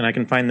bookmarked, and I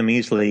can find them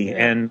easily.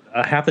 Yeah. And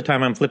half the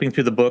time I'm flipping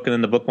through the book, and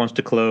then the book wants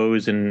to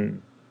close,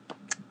 and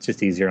it's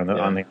just easier on the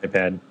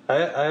iPad.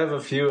 I have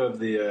a few of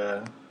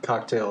the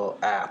cocktail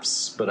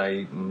apps, but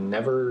I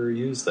never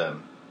use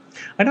them.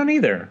 I don't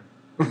either.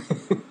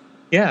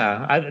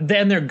 Yeah,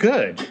 and they're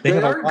good.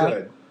 They are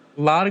good.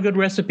 A lot of good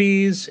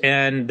recipes,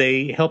 and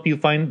they help you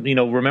find,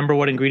 remember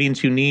what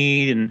ingredients you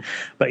need.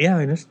 But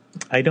yeah,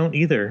 I don't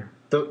either.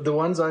 The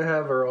ones I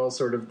have are all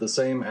sort of the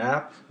same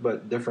app,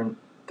 but different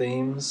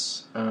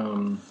themes.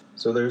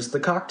 So there's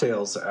the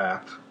Cocktails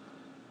app,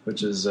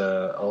 which is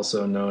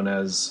also known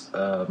as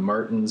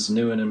Martin's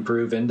New and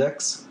Improved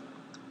Index.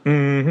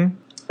 Mm-hmm.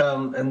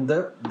 And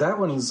that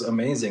one's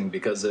amazing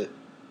because it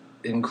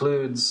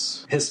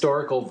includes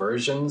historical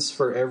versions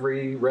for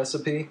every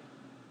recipe.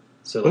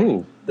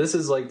 So this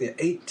is like the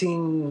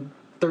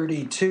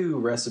 1832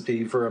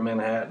 recipe for a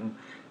Manhattan.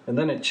 And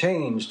then it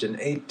changed in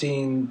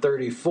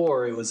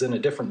 1834. It was in a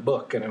different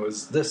book, and it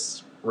was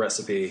this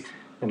recipe,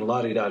 and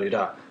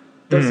la-di-da-di-da.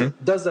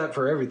 Does that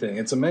for everything.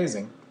 It's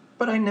amazing.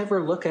 But I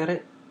never look at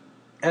it.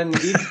 And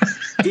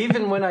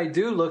even when I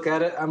do look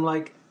at it, I'm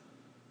like,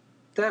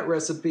 that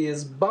recipe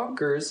is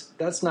bonkers.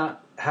 That's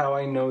not how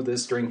I know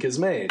this drink is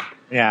made.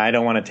 Yeah, I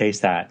don't want to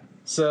taste that.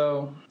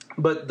 So,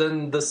 but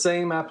then the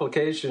same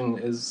application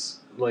is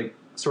like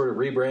sort of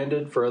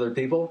rebranded for other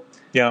people.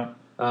 Yeah.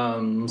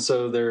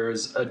 So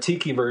there's a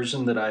tiki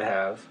version that I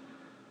have.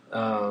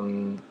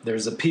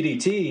 There's a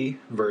PDT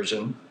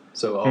version,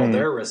 so all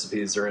their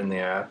recipes are in the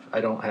app.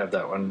 I don't have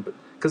that one,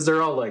 because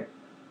they're all like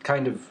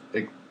kind of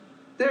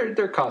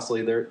they're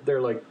costly. They're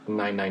like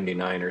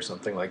 $9.99 or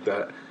something like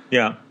that.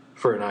 Yeah,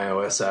 for an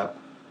iOS app.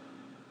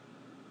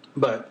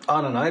 But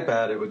on an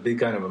iPad, it would be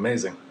kind of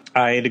amazing.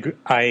 I do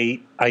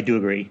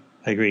agree.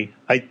 I agree.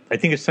 I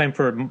think it's time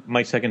for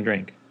my second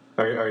drink.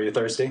 Are you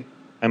thirsty?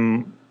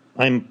 I'm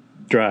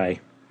dry.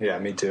 Yeah,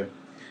 me too.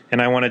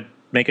 and I want to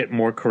make it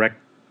more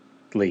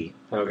correctly.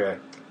 Okay.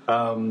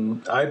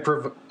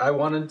 I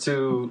wanted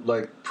to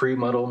like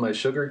pre-muddle my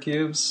sugar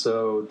cubes,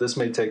 so this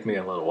may take me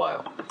a little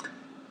while.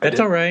 That's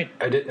all right.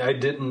 I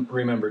didn't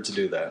remember to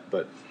do that,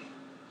 but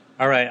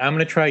all right. I'm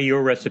going to try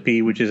your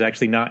recipe, which is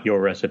actually not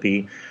your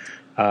recipe,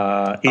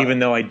 even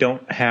though I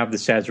don't have the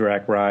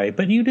Sazerac rye,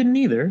 but you didn't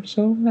either,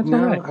 so that's all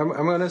right. I'm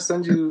going to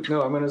send you.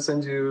 No, I'm going to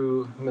send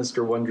you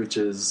Mr.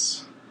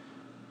 Wondrich's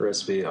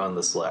recipe on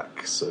the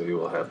Slack, so you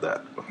will have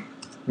that.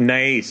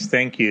 Nice,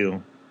 thank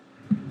you.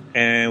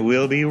 And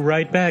we'll be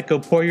right back. Go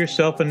pour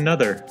yourself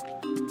another.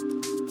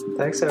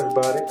 Thanks,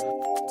 everybody.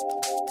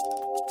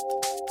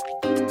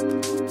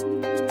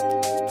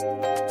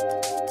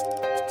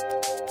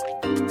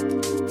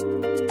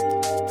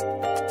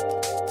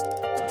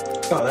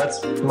 Oh,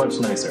 that's much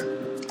nicer.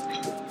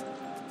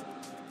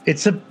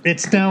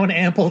 It's now an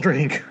ample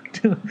drink.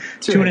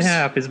 Two and a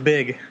half is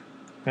big.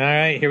 All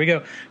right, here we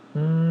go.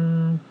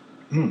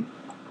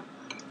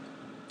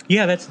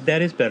 Yeah,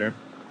 that is better.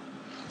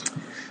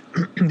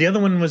 The other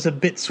one was a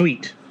bit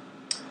sweet.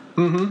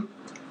 Mm-hmm.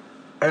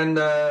 And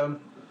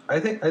I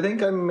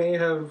think I may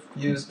have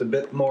used a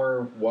bit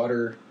more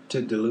water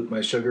to dilute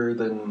my sugar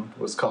than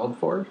was called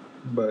for.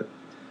 But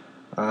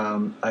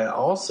I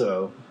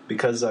also,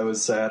 because I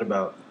was sad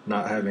about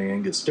not having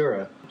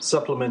Angostura,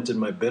 supplemented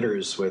my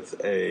bitters with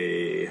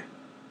a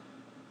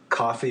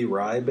coffee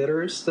rye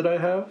bitters that I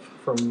have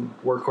from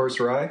Workhorse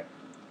Rye.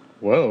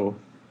 Whoa.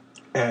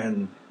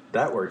 And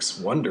that works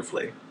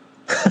wonderfully.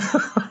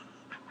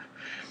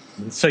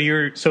 So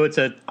it's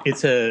a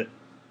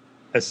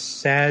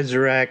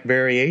Sazerac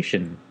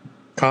variation,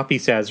 coffee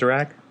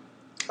Sazerac.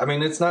 I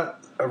mean, it's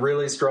not a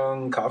really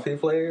strong coffee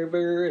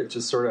flavor. It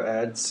just sort of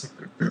adds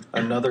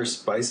another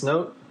spice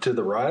note to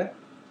the rye.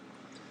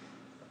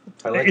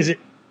 I like Is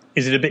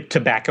it a bit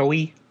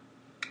tobacco-y?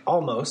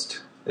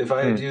 Almost. If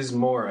I had used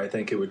more, I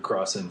think it would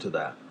cross into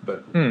that.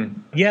 But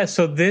yeah.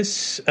 So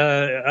this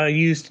I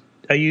used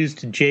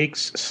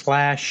Jake's /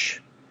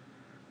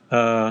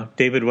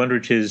 David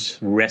Wondrich's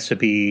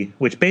recipe,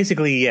 which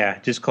basically,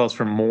 just calls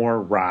for more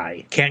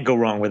rye. Can't go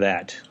wrong with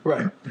that.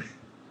 Right.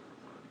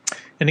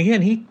 And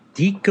again,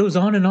 he goes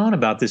on and on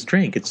about this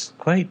drink. It's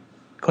quite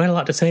a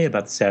lot to say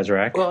about the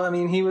Sazerac. Well, I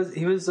mean, he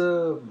was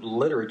a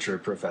literature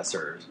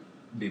professor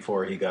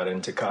before he got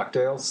into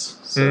cocktails.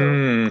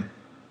 So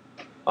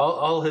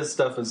all his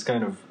stuff is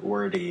kind of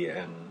wordy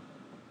and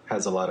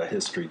has a lot of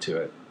history to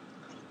it,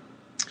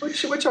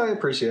 which I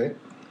appreciate.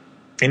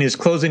 And his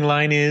closing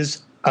line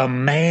is, "A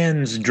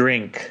man's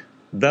drink."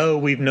 Though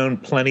we've known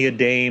plenty of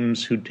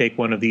dames who take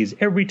one of these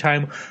every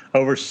time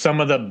over some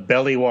of the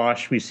belly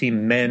wash we see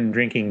men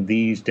drinking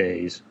these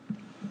days.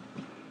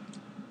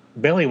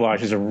 Belly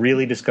wash is a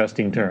really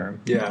disgusting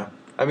term. Yeah.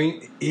 I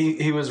mean,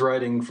 he was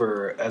writing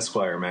for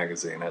Esquire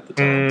magazine at the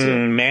time,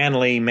 too.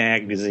 Manly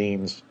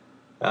magazines.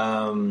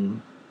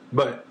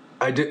 But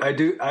I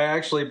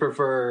actually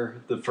prefer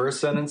the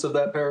first sentence of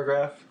that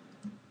paragraph.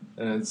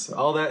 And it's,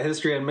 all that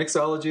history and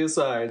mixology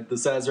aside, the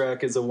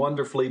Sazerac is a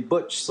wonderfully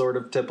butch sort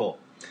of tipple.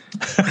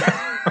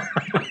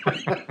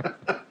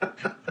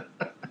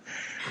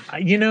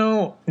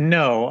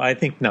 No, I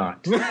think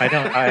not.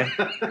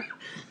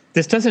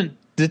 This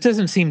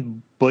doesn't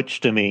seem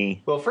butch to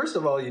me. Well, first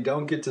of all, you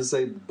don't get to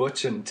say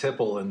butch and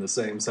tipple in the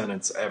same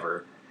sentence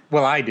ever.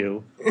 Well, I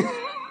do.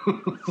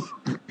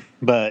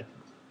 But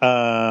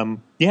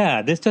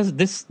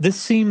this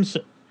seems,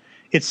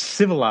 it's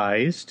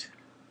civilized.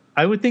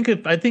 I think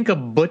of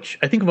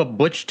a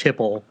butch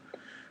tipple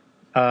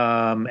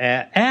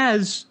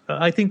as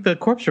I think the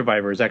Corpse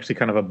Survivor is actually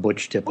kind of a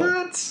butch tipple.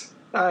 What?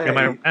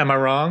 Am I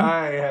wrong?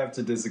 I have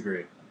to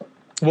disagree.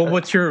 Well,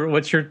 what's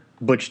your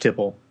butch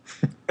tipple?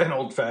 An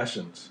old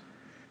fashioned.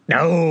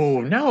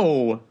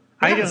 No.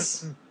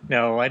 Yes.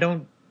 I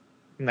don't.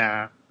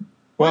 Nah.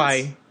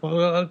 Why?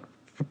 Well,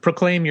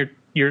 proclaim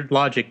your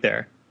logic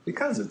there.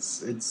 Because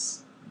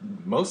it's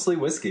mostly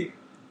whiskey.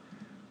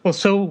 Well,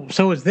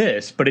 so is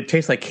this, but it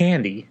tastes like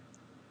candy.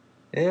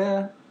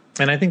 Yeah.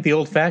 And I think the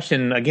old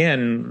fashioned,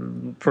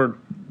 again, for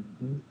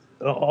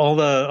all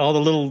the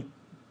little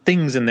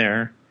things in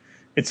there,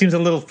 it seems a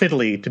little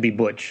fiddly to be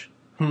butch.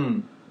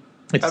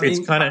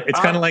 It's kind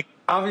of like,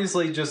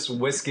 obviously just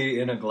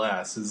whiskey in a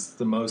glass is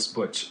the most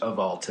butch of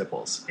all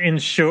tipples.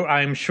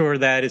 I'm sure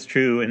that is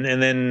true.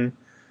 And then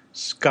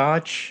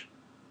Scotch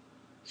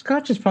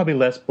is probably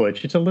less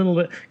butch. It's a little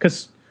bit,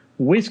 because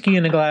whiskey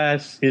in a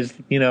glass is,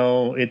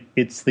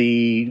 it's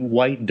the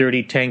white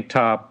dirty tank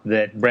top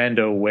that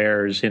Brando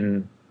wears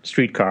in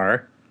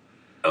Streetcar.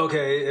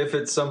 Okay, if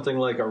it's something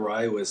like a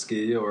rye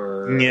whiskey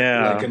or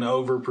like an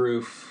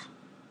overproof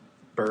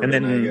bourbon, and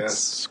then I guess.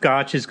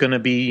 Scotch is going to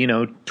be,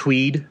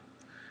 tweed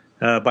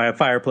by a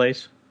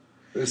fireplace.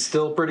 It's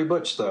still pretty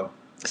butch, though.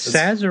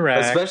 Sazerac,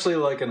 especially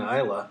like an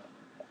Isla.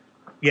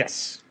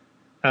 Yes.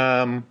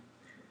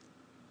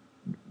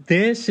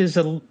 This is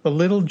a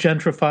little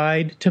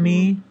gentrified to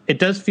me. It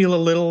does feel a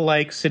little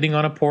like sitting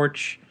on a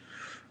porch.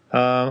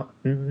 Not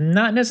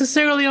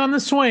necessarily on the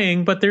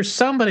swing, but there's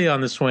somebody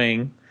on the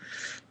swing.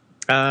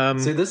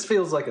 See, this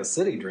feels like a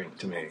city drink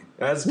to me.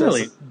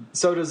 Really?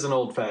 So does an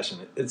old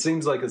fashioned. It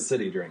seems like a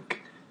city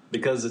drink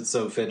because it's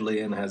so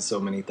fiddly and has so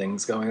many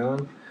things going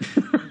on.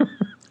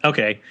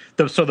 Okay,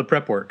 so the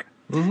prep work.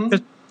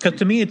 Because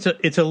to me,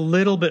 it's a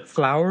little bit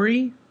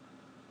flowery,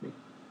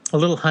 a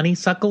little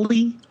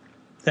honeysuckly.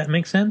 Does that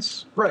make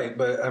sense? Right,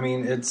 but I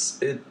mean,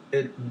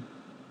 it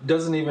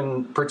doesn't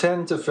even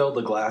pretend to fill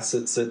the glass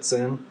it sits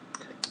in.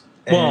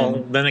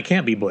 Well, then it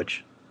can't be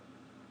butch.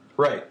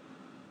 Right.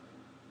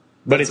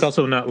 But it's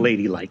also not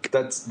ladylike.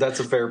 That's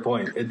a fair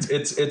point.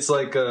 It's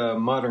like a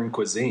modern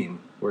cuisine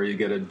where you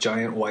get a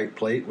giant white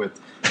plate with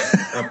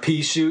a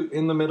pea shoot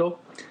in the middle.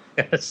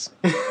 Yes.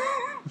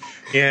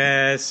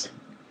 Yes.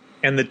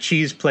 And the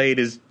cheese plate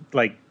is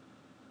like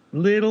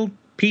little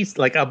piece,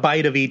 like a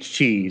bite of each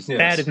cheese. Yes.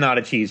 That is not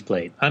a cheese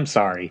plate. I'm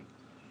sorry.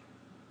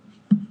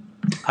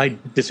 I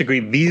disagree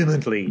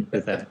vehemently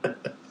with that.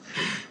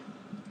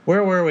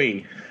 Where were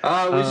we?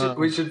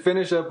 We should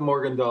finish up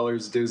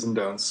Morgenthaler's do's and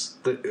don'ts.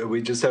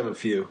 We just have a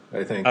few,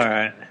 I think. All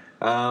right.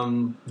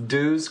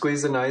 Do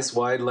squeeze a nice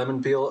wide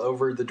lemon peel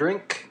over the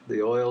drink.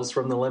 The oils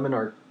from the lemon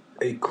are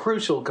a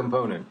crucial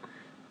component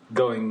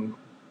going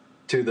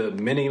to the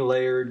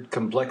many-layered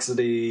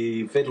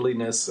complexity,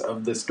 fiddliness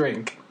of this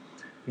drink.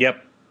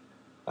 Yep.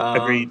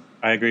 Agreed.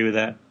 I agree with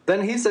that.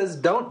 Then he says,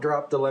 don't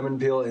drop the lemon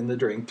peel in the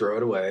drink. Throw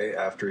it away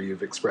after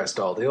you've expressed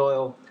all the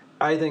oil.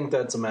 I think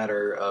that's a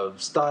matter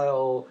of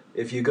style.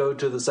 If you go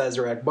to the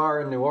Sazerac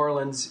bar in New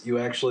Orleans, you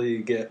actually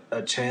get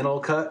a channel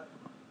cut.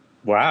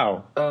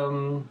 Wow.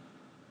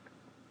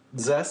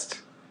 Zest,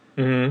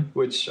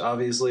 which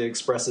obviously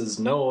expresses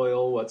no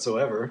oil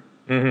whatsoever.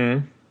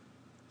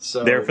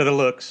 So there for the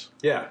looks.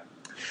 Yeah.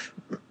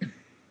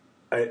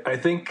 I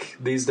think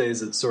these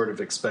days it's sort of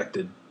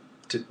expected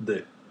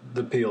that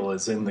the peel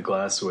is in the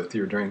glass with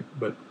your drink,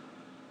 but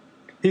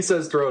he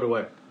says throw it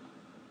away.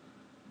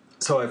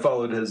 So I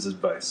followed his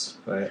advice.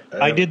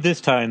 I did this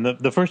time.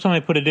 The first time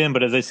I put it in,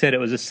 but as I said, it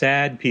was a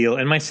sad peel,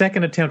 and my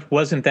second attempt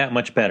wasn't that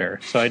much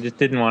better. So I just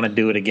didn't want to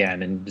do it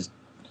again, and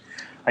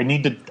I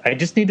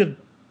just need to.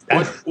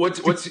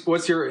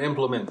 What's your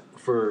implement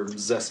for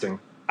zesting?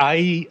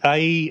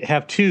 I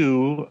have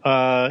two.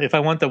 If I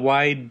want the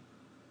wide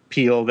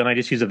peel, then I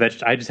just use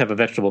I just have a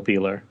vegetable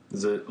peeler.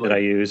 Is it that I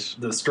use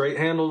the straight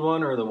handled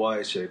one or the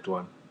Y shaped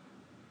one?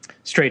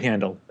 Straight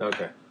handled.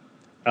 Okay.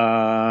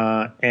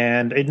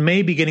 And it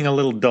may be getting a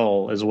little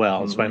dull as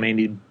well. So I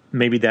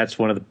maybe that's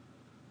one of the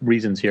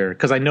reasons here.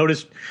 Because I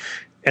noticed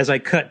as I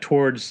cut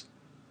towards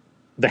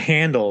the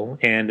handle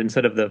and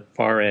instead of the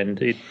far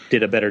end, it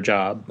did a better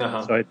job.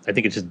 So I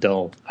think it's just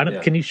dull.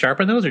 Can you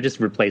sharpen those or just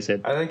replace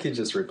it? I think you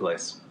just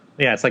replace.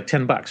 Yeah, it's like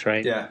 $10,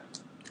 right? Yeah.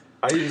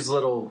 I use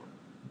little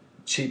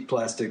cheap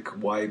plastic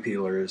Y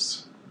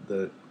peelers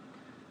that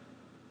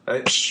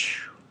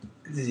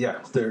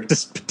they're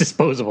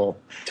disposable.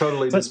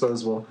 Totally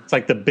disposable. It's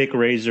like the Bic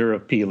razor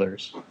of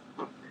peelers.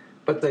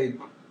 But they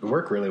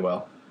work really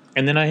well.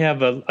 And then I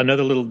have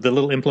another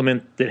little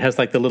implement that has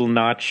like the little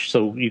notch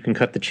so you can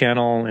cut the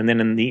channel, and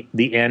then in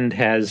the end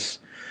has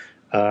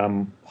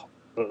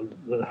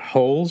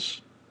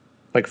holes,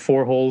 like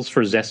 4 holes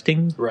for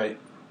zesting. Right.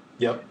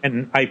 Yep.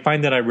 And I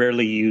find that I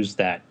rarely use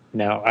that.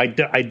 Now, I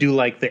do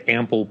like the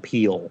ample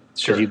peel.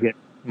 Sure. You get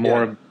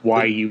more of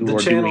why you are doing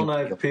the channel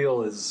knife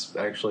peel is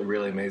actually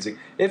really amazing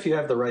if you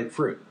have the right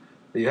fruit.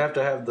 You have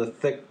to have the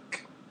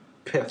thick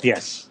pith.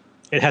 Yes.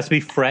 It has to be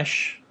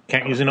fresh.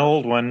 Can't use an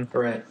old one.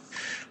 Right.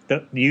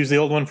 Use the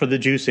old one for the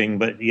juicing,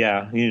 but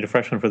yeah, you need a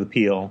fresh one for the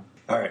peel.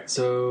 All right,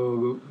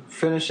 so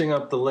finishing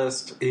up the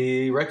list,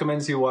 he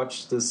recommends you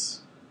watch this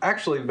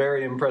actually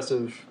very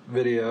impressive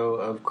video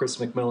of Chris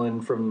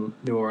McMillan from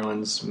New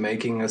Orleans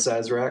making a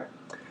Sazerac.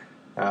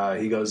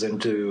 He goes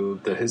into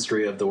the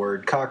history of the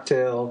word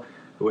cocktail,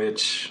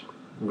 which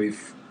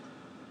we've,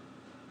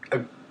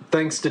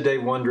 thanks to Dave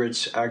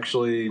Wondrich,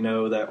 actually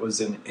know that was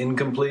an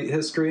incomplete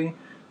history.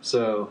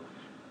 So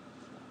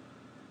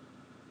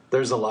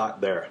there's a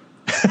lot there.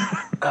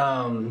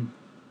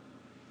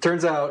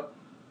 Turns out,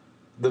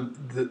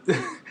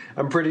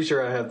 I'm pretty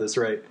sure I have this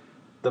right.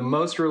 The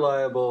most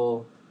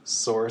reliable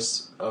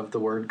source of the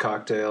word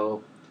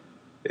cocktail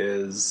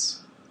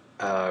is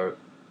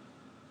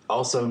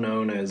also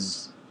known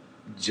as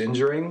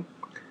gingering.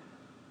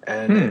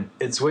 And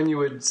it's when you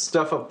would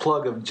stuff a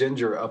plug of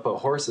ginger up a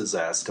horse's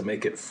ass to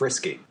make it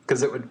frisky,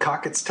 because it would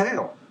cock its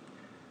tail.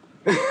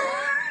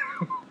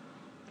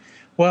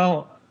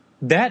 Well,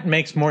 that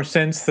makes more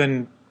sense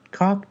than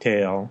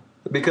cocktail.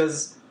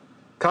 Because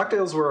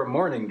cocktails were a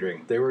morning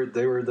drink. They were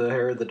the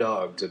hair of the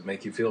dog to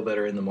make you feel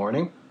better in the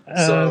morning.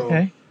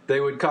 So they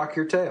would cock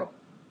your tail.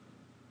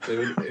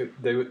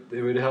 They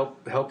would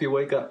help you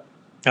wake up.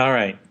 All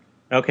right.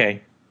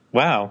 Okay.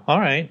 Wow. All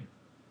right.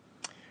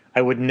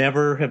 I would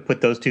never have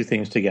put those two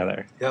things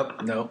together.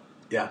 Yep. No.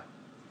 Yeah.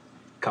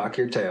 Cock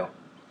your tail.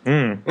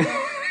 Mr.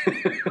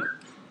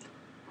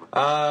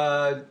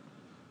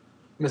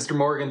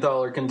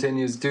 Morgenthaler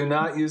continues, do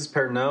not use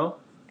Pernod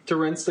to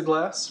rinse the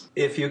glass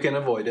if you can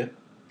avoid it.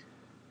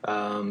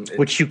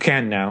 Which you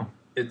can now.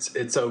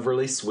 It's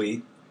overly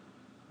sweet.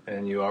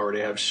 and you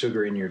already have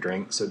sugar in your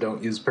drink, so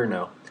don't use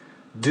Pernod.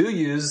 Do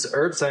use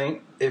Herb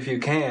Saint if you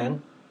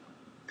can.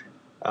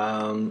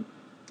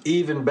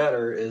 Even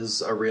better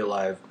is a real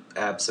live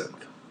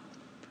absinthe.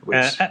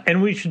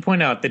 And we should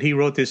point out that he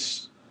wrote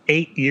this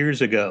 8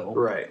 years ago.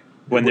 Right.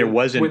 When there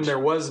was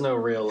no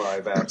real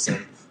live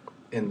absinthe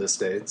in the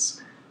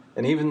States.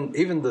 And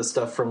even the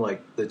stuff from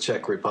like the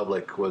Czech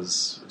Republic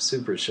was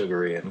super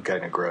sugary and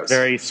kind of gross.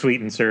 Very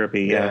sweet and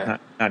syrupy. Yeah,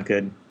 not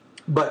good.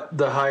 But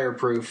the higher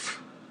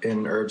proof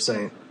in Herb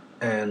Saint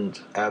and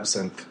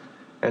absinthe.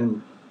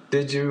 And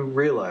did you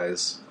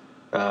realize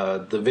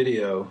the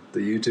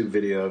YouTube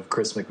video of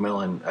Chris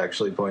McMillan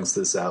actually points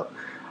this out?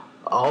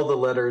 All the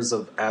letters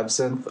of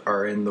absinthe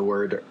are in the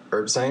word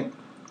Herb Saint.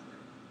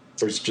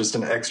 There's just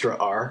an extra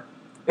R.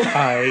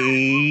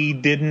 I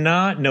did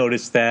not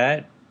notice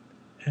that.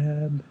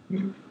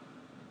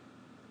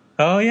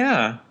 Oh,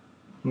 yeah.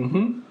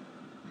 Mm-hmm.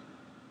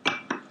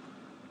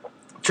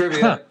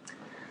 Trivia.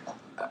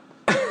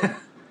 Huh.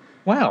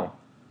 Wow.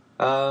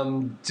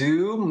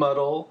 Do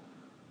muddle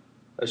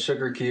a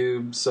sugar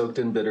cube soaked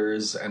in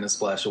bitters and a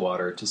splash of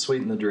water to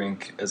sweeten the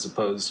drink as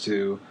opposed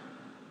to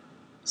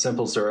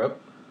simple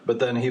syrup. But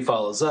then he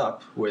follows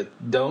up with,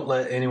 don't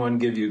let anyone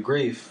give you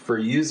grief for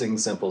using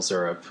simple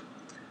syrup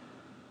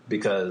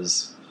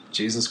because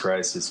Jesus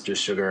Christ, it's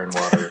just sugar and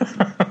water.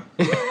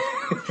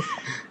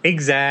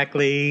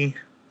 Exactly.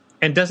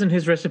 And doesn't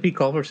his recipe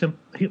call for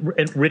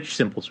rich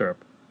simple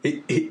syrup?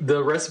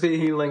 The recipe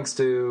he links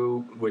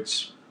to,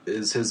 which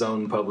is his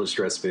own published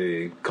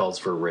recipe, calls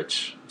for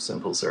rich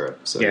simple syrup.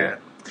 So yeah.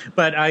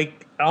 But I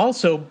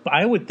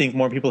would think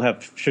more people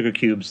have sugar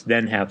cubes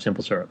than have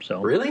simple syrup.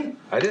 So really,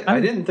 I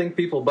didn't think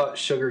people bought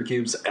sugar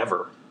cubes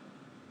ever.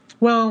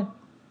 Well,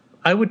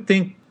 I would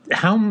think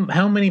how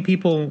many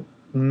people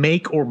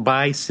make or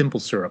buy simple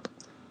syrup?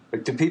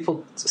 Like, do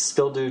people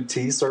still do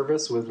tea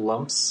service with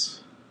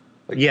lumps?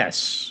 Like,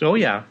 yes. Oh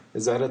yeah.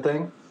 Is that a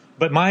thing?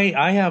 But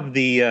I have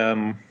the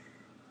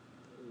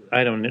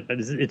I don't know.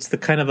 It's the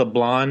kind of a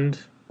blonde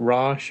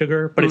raw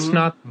sugar, but it's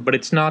not. But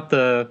it's not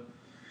the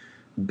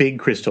big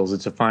crystals.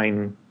 It's a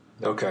fine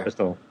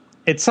crystal.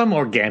 It's some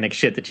organic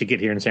shit that you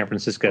get here in San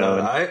Francisco.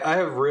 No, I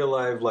have real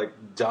live like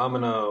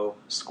Domino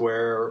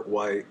square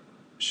white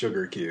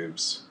sugar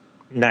cubes.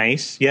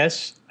 Nice,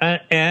 yes,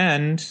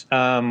 and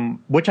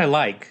which I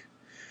like.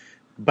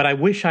 But I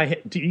wish I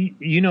had.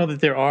 You know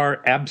that there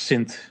are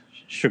absinthe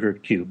sugar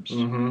cubes,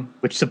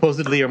 which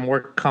supposedly are more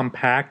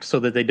compact, so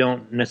that they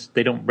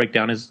don't break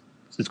down as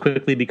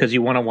quickly because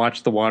you want to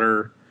watch the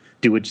water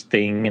do its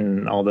thing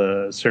and all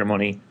the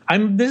ceremony.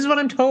 This is what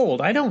I'm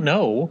told. I don't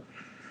know,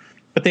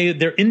 but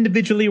they're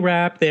individually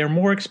wrapped. They are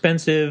more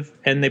expensive,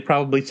 and they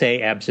probably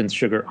say absinthe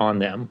sugar on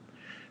them.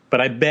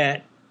 But I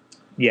bet,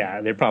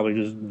 they're probably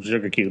just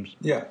sugar cubes.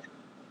 Yeah.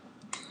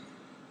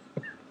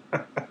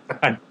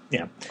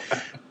 Yeah.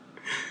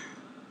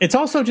 It's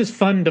also just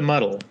fun to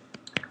muddle.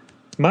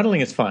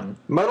 Muddling is fun.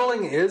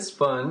 Muddling is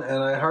fun,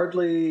 and I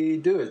hardly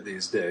do it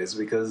these days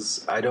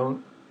because I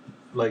don't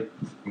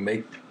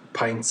make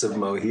pints of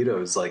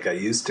mojitos like I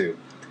used to.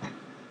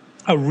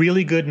 A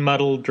really good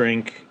muddle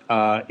drink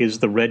is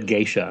the Red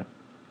Geisha.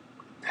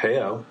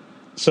 Heyo.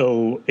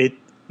 So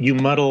you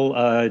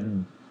muddle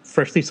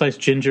freshly sliced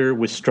ginger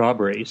with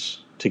strawberries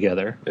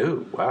together.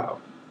 Ooh, wow.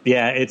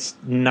 Yeah, it's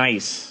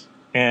nice.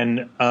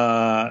 And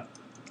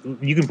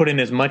you can put in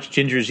as much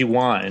ginger as you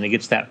want, and it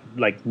gets that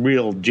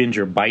real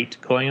ginger bite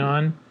going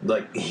on.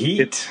 Like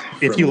heat.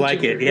 If you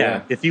like ginger, it,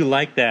 yeah. If you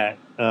like that,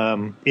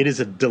 it is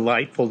a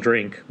delightful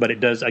drink. But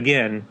it does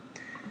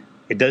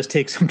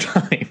take some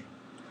time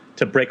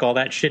to break all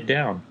that shit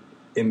down.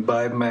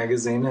 Imbibe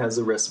Magazine has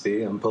a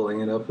recipe. I'm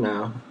pulling it up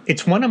now.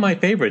 It's one of my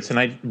favorites, and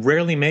I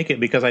rarely make it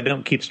because I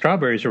don't keep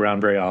strawberries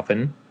around very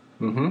often.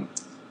 Mm-hmm.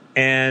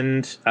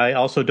 And I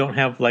also don't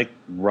have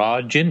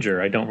raw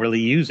ginger. I don't really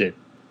use it.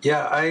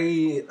 Yeah,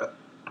 I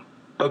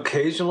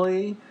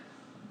occasionally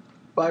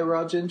buy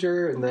raw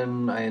ginger, and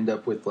then I end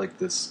up with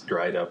this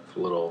dried up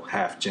little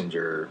half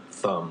ginger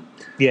thumb.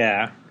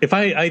 Yeah,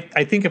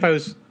 I think if I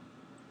was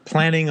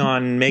planning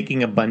on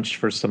making a bunch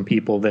for some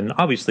people, then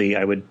obviously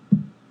I would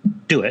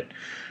do it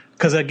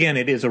because again,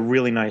 it is a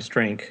really nice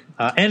drink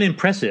and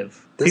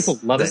impressive. People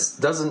love it. This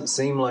doesn't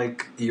seem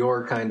like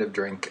your kind of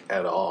drink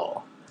at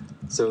all.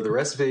 So the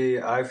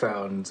recipe I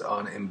found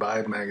on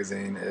Imbibe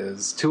Magazine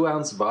is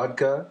 2-ounce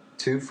vodka,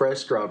 2 fresh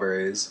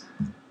strawberries,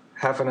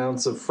 half an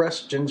ounce of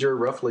fresh ginger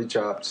roughly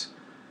chopped,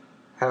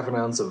 half an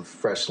ounce of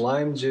fresh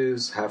lime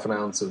juice, half an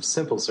ounce of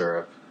simple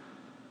syrup.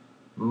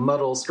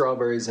 Muddle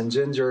strawberries and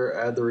ginger,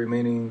 add the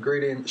remaining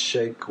ingredients,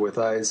 shake with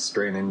ice,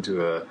 strain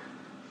into a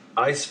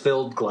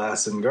ice-filled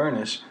glass and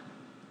garnish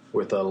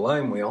with a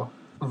lime wheel.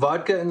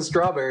 Vodka and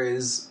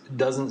strawberries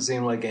doesn't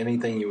seem like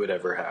anything you would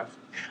ever have.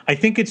 I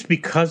think it's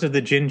because of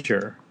the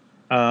ginger.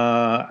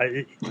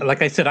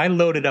 Like I said, I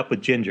load it up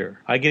with ginger.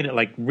 I get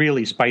it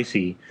really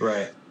spicy.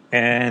 Right.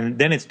 And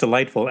then it's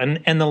delightful.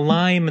 And the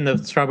lime and the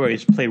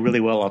strawberries play really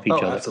well off each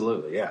other. Oh,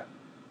 absolutely, yeah.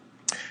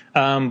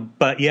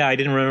 But yeah, I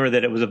didn't remember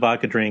that it was a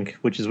vodka drink,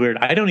 which is weird.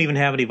 I don't even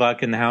have any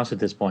vodka in the house at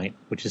this point,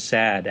 which is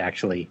sad,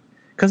 actually.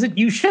 because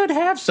you should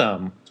have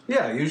some.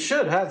 Yeah, you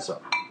should have some.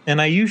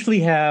 And I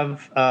usually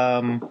have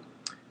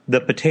the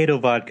potato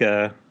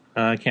vodka.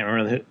 I can't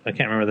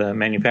remember the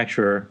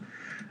manufacturer.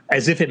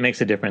 As if it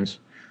makes a difference.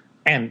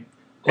 And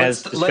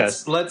as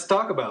discussed, let's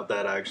talk about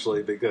that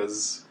actually,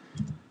 because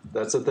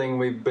that's a thing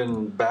we've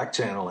been back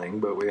channeling,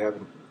 but we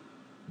haven't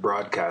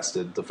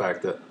broadcasted the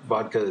fact that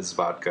vodka is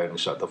vodka and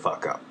shut the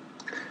fuck up.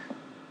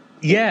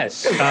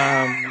 Yes,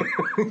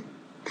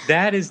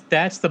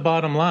 that's the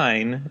bottom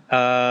line.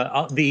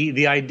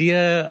 The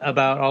idea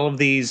about all of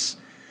these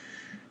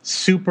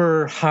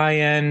super high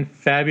end,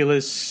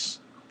 fabulous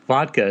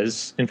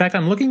vodkas. In fact,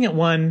 I'm looking at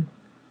one.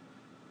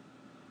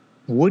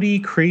 Woody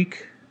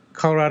Creek,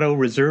 Colorado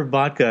Reserve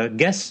Vodka.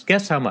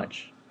 Guess how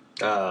much?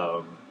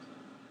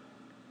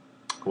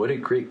 Woody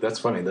Creek. That's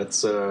funny.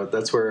 That's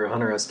where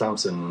Hunter S.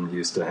 Thompson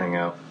used to hang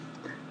out.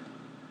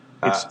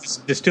 It's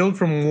distilled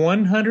from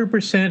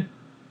 100%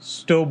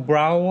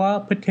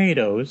 Stobrawa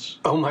potatoes.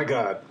 Oh my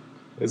God!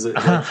 Is it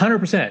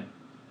 100%?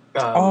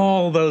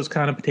 All those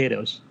kind of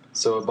potatoes.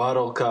 So a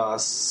bottle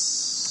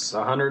costs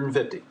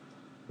 $150.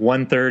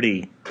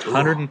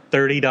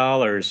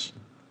 $130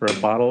 for a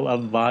bottle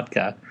of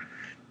vodka.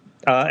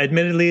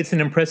 Admittedly, it's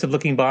an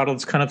impressive-looking bottle.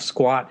 It's kind of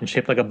squat and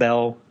shaped like a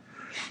bell,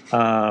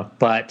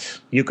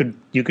 but you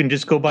can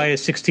just go buy a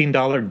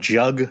 $16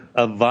 jug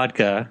of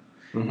vodka,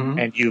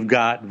 and you've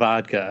got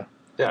vodka.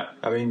 Yeah,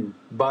 I mean,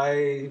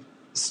 buy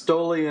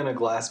Stoli in a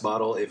glass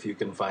bottle if you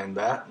can find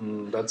that,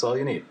 and that's all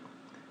you need.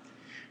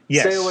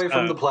 Yes, stay away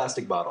from the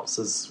plastic bottles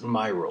is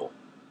my rule.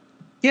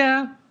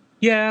 Yeah,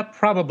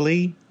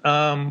 probably. But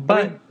I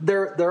mean,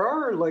 there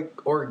are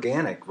like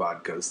organic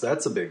vodkas.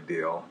 That's a big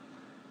deal.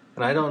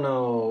 And I don't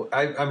know.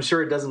 I'm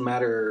sure it doesn't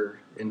matter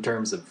in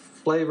terms of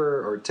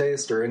flavor or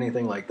taste or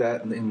anything like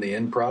that in the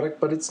end product.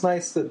 But it's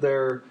nice that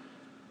they're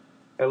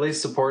at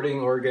least supporting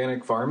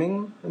organic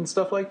farming and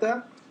stuff like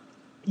that.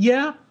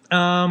 Yeah,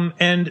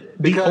 and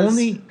because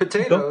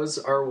potatoes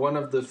are one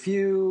of the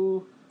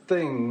few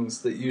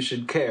things that you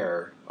should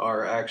care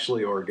are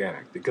actually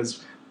organic,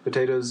 because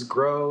potatoes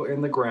grow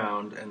in the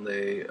ground and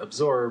they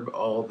absorb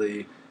all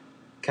the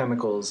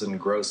chemicals and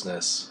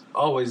grossness.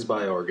 Always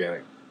buy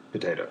organic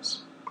potatoes.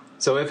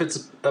 So if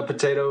it's a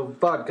potato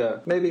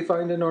vodka, maybe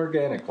find an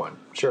organic one.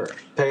 Sure,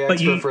 pay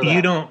extra for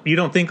that. You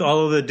don't think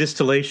all of the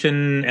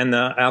distillation and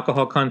the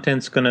alcohol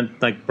content's going to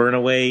like burn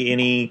away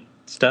any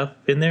stuff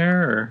in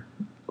there,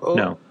 or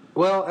no?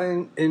 Well,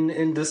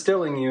 in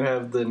distilling, you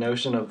have the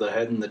notion of the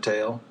head and the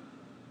tail.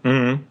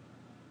 Mm-hmm.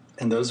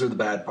 And those are the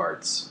bad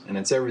parts, and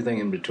it's everything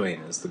in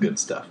between is the good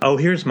stuff. Oh,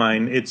 here's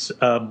mine. It's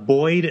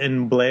Boyd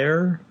and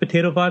Blair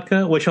potato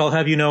vodka, which I'll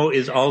have you know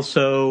is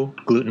also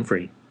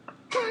gluten-free.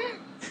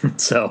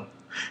 So,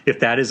 if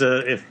that is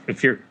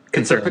if you're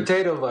concerned, it's a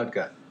potato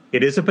vodka.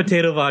 It is a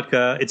potato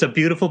vodka. It's a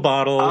beautiful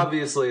bottle.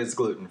 Obviously, it's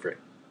gluten-free.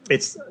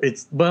 It's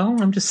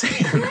well, I'm just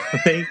saying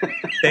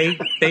they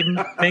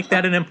make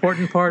that an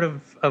important part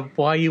of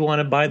why you want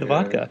to buy the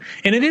vodka,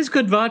 and it is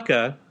good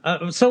vodka.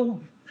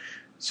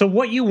 So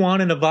what you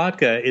want in a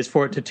vodka is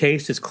for it to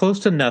taste as close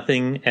to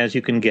nothing as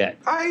you can get.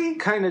 I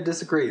kind of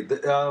disagree.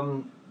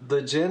 The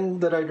gin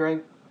that I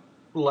drank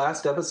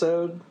last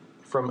episode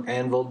from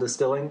Anvil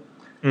Distilling,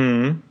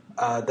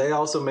 they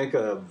also make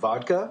a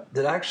vodka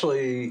that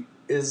actually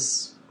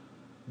is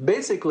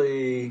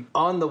basically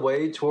on the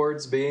way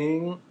towards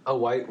being a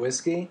white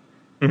whiskey,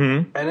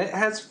 and it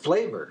has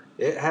flavor.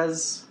 It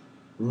has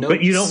notes.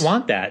 But you don't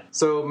want that.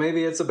 So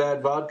maybe it's a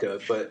bad vodka,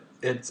 but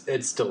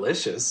it's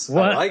delicious.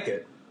 I like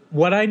it.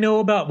 What I know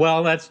about,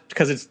 well, that's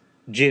because it's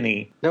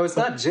ginny. No, it's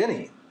not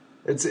ginny.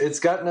 It's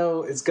got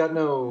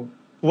no.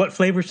 What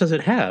flavors does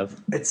it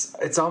have?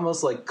 It's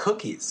almost like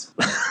cookies.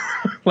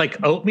 Like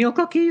oatmeal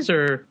cookies,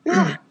 or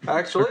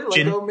actually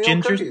like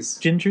oatmeal cookies.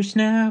 Ginger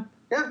snap.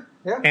 Yeah.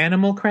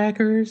 Animal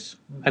crackers.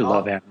 I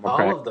love animal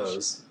crackers. All of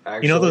those.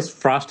 Actually. You know those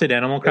frosted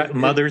animal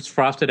Mother's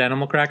frosted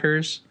animal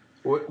crackers.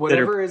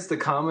 Whatever is the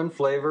common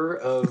flavor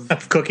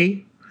of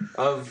cookie,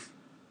 of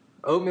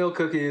oatmeal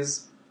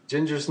cookies,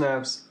 ginger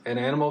snaps, and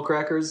animal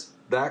crackers,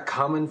 that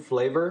common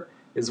flavor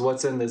is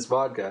what's in this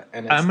vodka,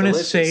 and it's I'm going to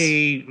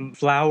say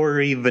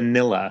flowery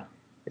vanilla.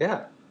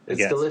 Yeah,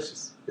 it's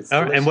delicious. It's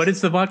delicious. And what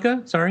is the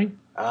vodka? Sorry?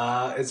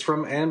 It's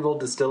from Anvil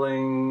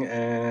Distilling,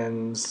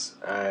 and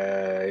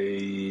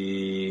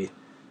I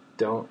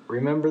don't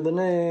remember the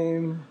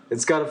name.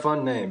 It's got a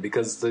fun name,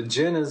 because the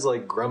gin is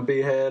like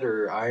Grumpy Head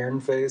or Iron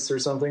Face or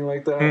something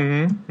like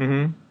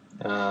that.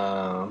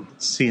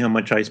 See how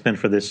much I spent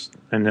for this,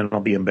 and then I'll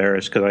be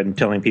embarrassed because I'm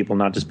telling people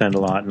not to spend a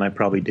lot, and I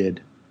probably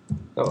did.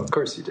 Oh, of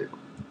course you did.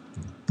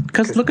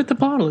 Because look at the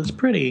bottle; it's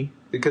pretty.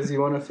 Because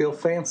you want to feel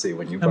fancy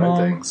when you buy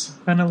things.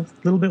 I'm a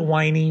little bit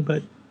whiny,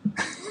 but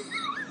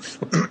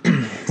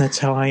that's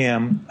how I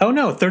am. Oh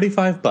no,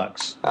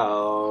 $35.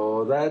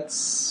 Oh,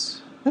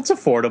 that's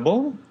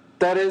affordable.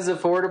 That is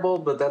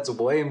affordable, but that's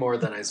way more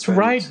than I spent.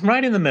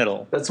 Right in the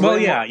middle. That's more.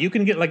 You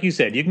can get, like you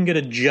said, you can get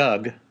a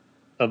jug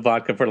of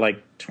vodka for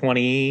like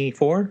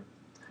 $24.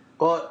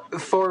 Well,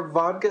 for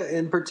vodka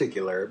in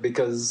particular,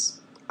 because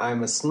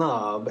I'm a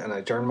snob and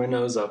I turn my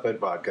nose up at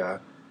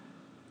vodka,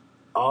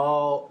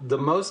 the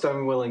most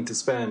I'm willing to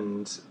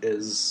spend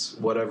is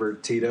whatever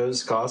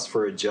Tito's cost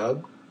for a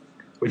jug,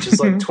 which is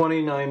like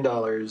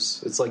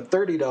 $29. It's like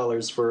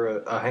 $30 for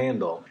a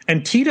handle.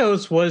 And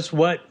Tito's was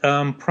what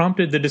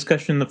prompted the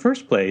discussion in the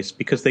first place,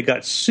 because they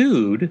got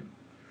sued.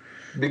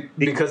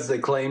 Because they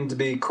claimed to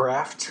be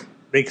craft?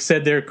 They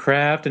said they're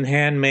craft and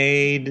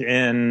handmade,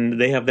 and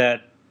they have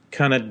that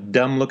kind of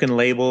dumb-looking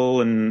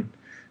label, and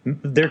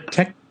they're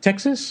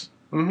Texas?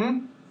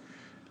 Mm-hmm.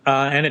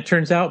 And it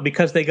turns out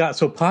because they got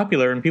so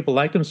popular and people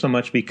liked them so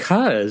much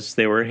because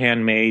they were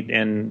handmade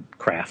and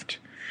craft,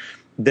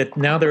 that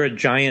now they're a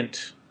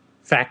giant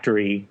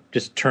factory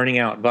just turning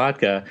out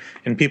vodka.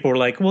 And people were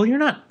like, well,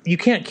 you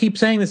can't keep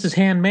saying this is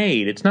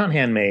handmade. It's not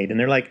handmade. And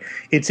they're like,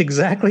 it's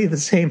exactly the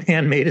same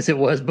handmade as it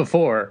was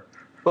before.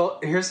 Well,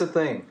 here's the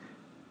thing.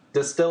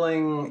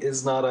 Distilling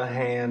is not a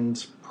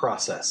hand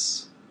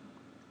process.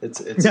 It's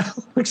no,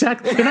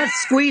 exactly. They're not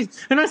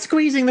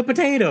squeezing the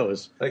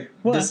potatoes. Like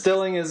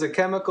distilling is a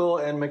chemical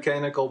and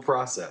mechanical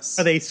process.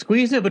 Are they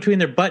squeezing it between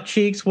their butt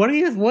cheeks? What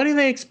are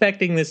they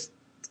expecting this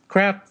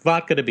craft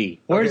vodka to be?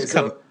 Where's it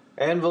coming? So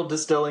Anvil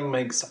Distilling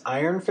makes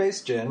Iron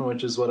Face Gin,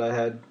 which is what I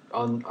had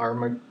on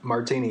our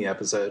martini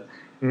episode,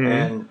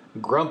 and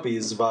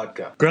Grumpy's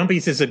vodka.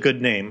 Grumpy's is a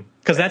good name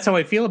because that's how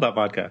I feel about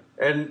vodka.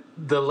 And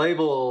the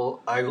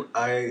label,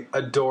 I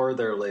adore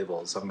their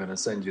labels. I'm going to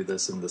send you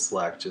this in the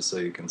Slack just so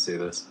you can see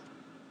this.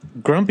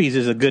 Grumpy's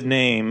is a good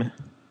name.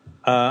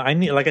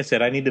 Like I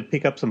said, I need to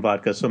pick up some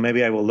vodka, so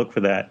maybe I will look for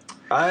that.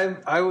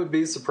 I would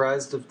be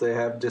surprised if they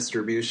have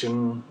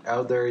distribution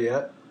out there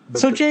yet.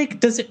 So,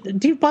 Jake,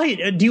 do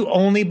you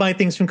only buy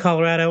things from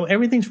Colorado?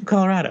 Everything's from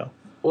Colorado.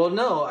 Well,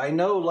 no, I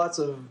know lots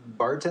of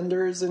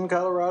bartenders in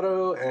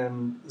Colorado,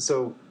 and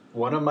so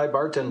one of my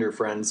bartender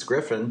friends,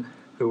 Griffin,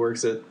 who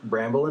works at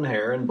Bramble and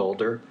Hare in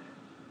Boulder,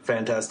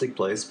 fantastic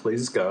place,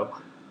 please go.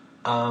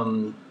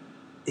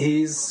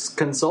 He's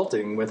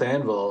consulting with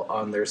Anvil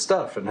on their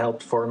stuff and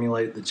helped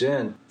formulate the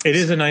gin. It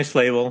is a nice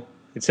label.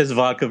 It says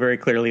vodka very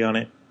clearly on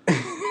it.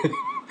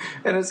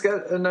 And it's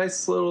got a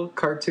nice little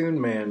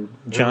cartoon man.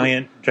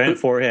 Giant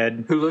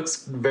forehead. Who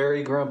looks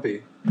very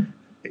grumpy.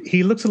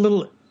 He looks a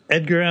little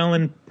Edgar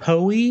Allan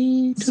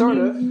Poe-y. Sort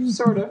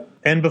of.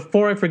 And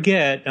before I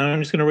forget, and I'm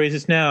just going to raise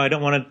this now, I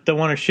don't want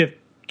to shift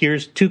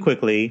gears too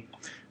quickly,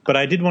 but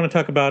I did want to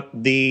talk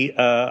about the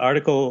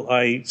article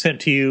I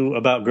sent to you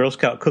about Girl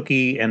Scout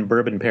cookie and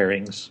bourbon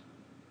pairings.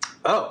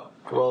 Oh,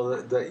 well,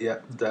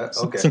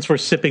 okay. Since we're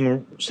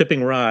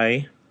sipping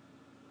rye,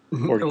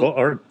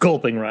 or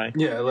gulping rye.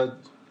 Yeah,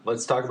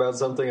 let's talk about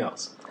something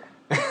else.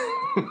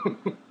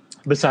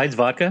 Besides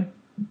vodka?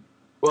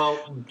 Well,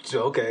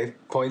 okay.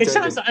 Point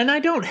taken. And I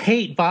don't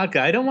hate vodka.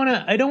 I don't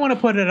want to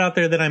put it out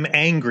there that I'm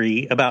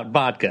angry about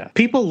vodka.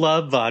 People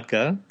love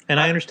vodka, and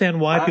I understand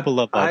why people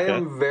love vodka. I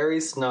am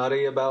very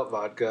snotty about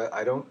vodka.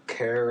 I don't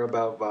care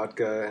about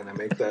vodka, and I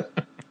make that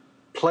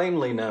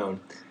plainly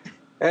known.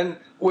 And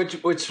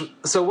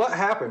so what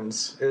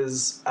happens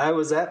is I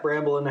was at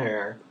Bramble and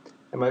Hare,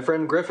 and my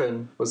friend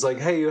Griffin was like,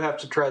 "Hey, you have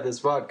to try this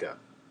vodka."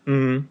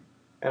 Mm-hmm.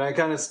 And I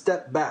kind of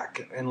stepped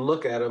back and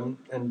looked at him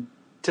and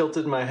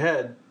tilted my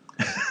head.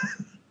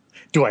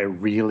 Do I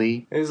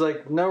really? And he's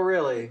like, no,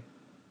 really.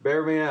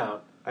 Bear me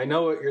out. I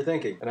know what you're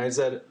thinking. And I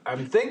said,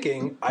 I'm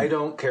thinking I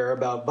don't care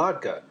about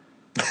vodka.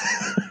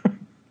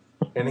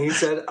 And he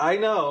said, I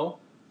know.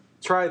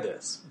 Try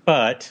this.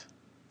 But.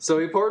 So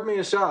he poured me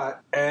a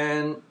shot,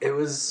 and it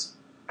was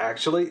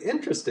actually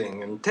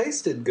interesting and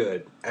tasted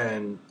good.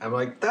 And I'm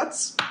like,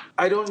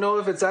 I don't know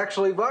if it's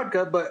actually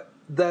vodka, but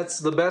that's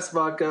the best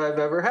vodka I've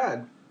ever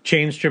had.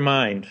 Changed your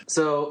mind.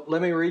 So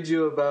let me read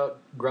you about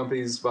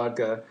Grumpy's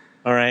vodka.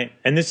 All right.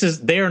 And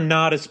they are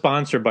not a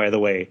sponsor, by the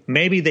way.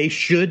 Maybe they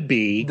should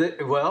be.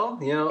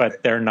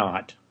 But they're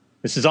not.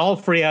 This is all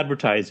free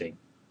advertising.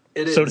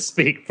 It is. So to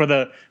speak, for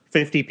the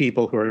 50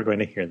 people who are going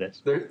to hear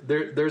this.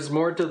 There's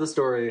more to the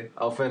story.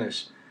 I'll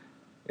finish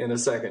in a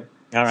second.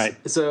 All right.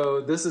 So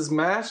this is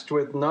mashed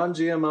with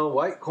non-GMO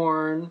white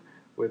corn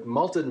with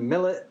malted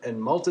millet and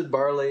malted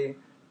barley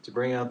to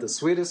bring out the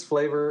sweetest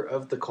flavor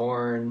of the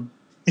corn.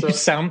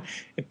 So,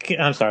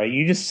 I'm sorry,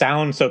 you just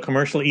sound so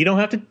commercial. You don't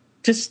have to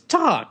just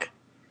talk.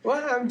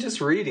 Well, I'm just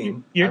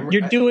reading. You're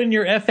doing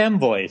your FM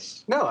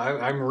voice. No,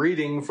 I'm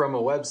reading from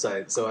a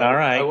website. So all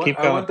right, keep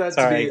going. I want that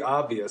to be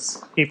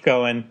obvious. Keep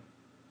going.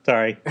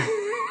 Sorry.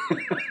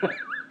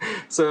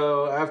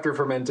 So after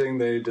fermenting,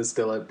 they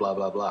distill it. Blah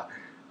blah blah.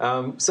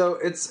 So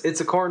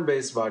it's a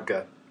corn-based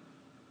vodka.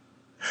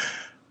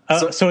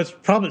 So it's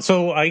probably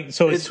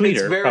it's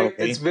sweeter.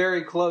 It's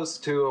very close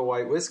to a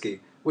white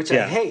whiskey, which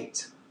I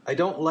hate. I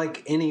don't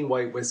like any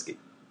white whiskey.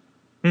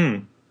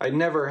 I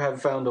never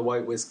have found a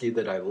white whiskey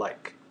that I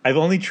like. I've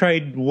only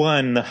tried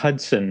one, the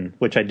Hudson,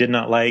 which I did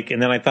not like,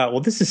 and then I thought,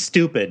 well, this is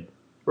stupid.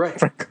 Right.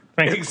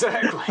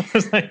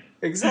 Exactly.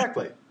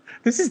 Exactly.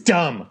 This is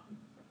dumb.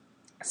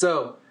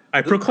 So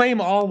I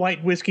proclaim all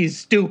white whiskeys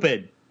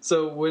stupid.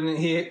 So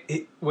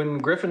when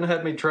Griffin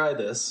had me try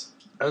this,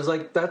 I was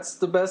like, that's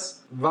the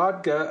best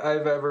vodka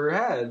I've ever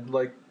had.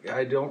 Like,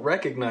 I don't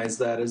recognize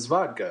that as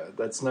vodka.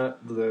 That's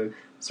not the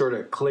sort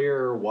of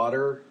clear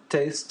water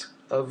taste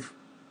of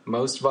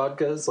most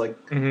vodkas, like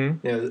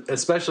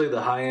especially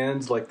the high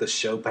ends, like the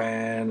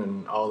Chopin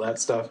and all that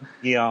stuff.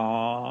 Yeah,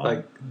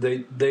 like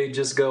they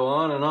just go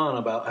on and on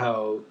about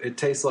how it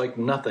tastes like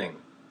nothing.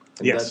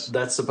 And yes,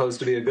 that's supposed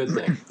to be a good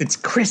thing. It's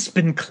crisp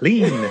and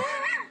clean.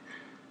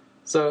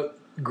 So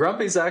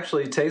Grumpy's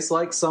actually tastes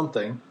like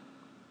something,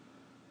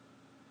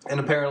 and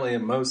apparently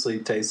it mostly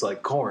tastes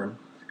like corn,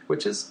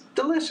 which is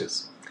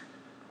delicious.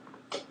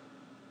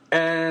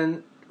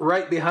 And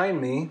right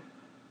behind me,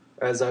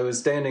 as I was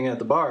standing at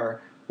the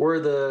bar, were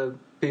the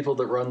people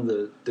that run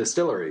the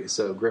distillery.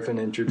 So Griffin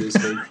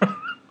introduced me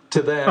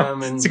to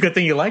them. And it's a good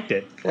thing you liked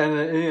it.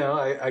 And,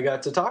 I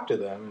got to talk to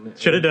them.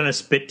 Should have done a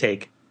spit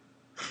take.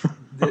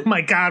 Oh,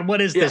 my God, what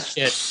is this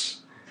shit?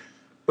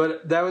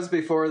 But that was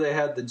before they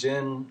had the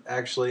gin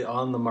actually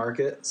on the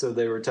market. So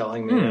they were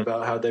telling me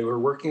about how they were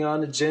working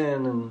on a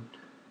gin, and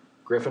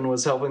Griffin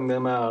was helping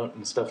them out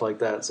and stuff like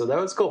that. So that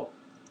was cool.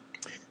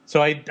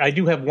 So I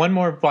do have one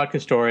more vodka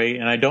story,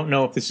 and I don't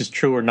know if this is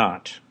true or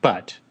not,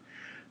 but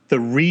the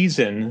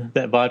reason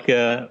that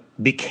vodka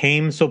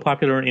became so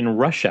popular in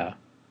Russia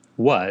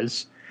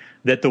was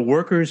that the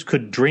workers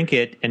could drink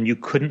it and you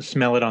couldn't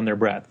smell it on their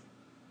breath.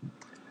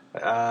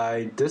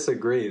 I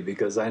disagree,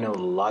 because I know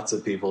lots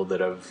of people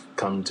that have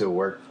come to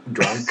work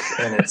drunk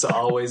and it's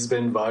always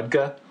been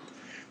vodka.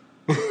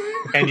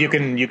 And you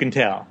can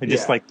tell. It's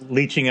just like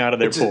leaching out of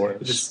their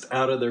pores. Just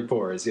out of their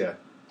pores, yeah.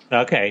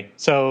 Okay,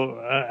 so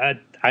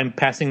I'm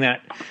passing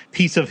that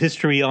piece of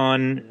history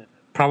on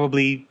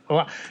probably.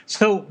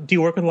 So do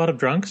you work with a lot of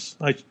drunks?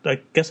 I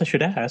guess I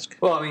should ask.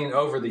 Well, I mean,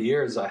 over the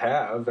years I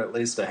have, at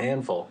least a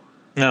handful.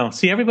 No,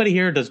 see, everybody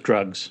here does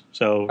drugs.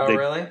 So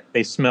really?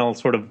 They smell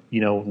sort of,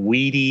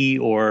 weedy,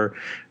 or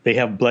they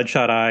have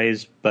bloodshot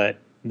eyes, but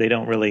they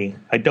don't really,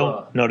 I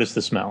don't notice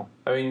the smell.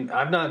 I mean,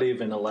 I'm not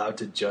even allowed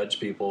to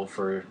judge people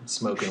for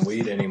smoking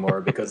weed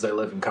anymore because I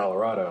live in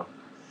Colorado.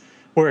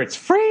 Where it's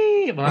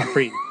free, well, not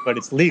free, but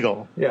it's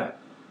legal. Yeah.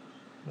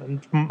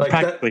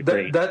 Practically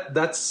free.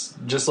 That's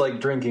just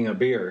like drinking a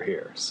beer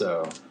here.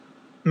 So,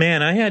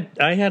 man, I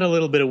had a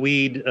little bit of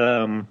weed.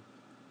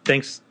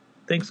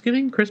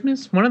 Thanksgiving,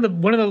 Christmas, one of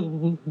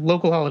the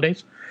local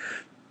holidays.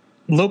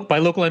 By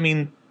local, I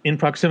mean in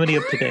proximity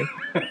of today.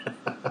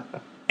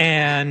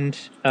 And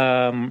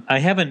I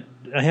haven't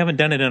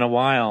done it in a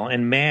while.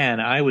 And man,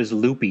 I was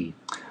loopy.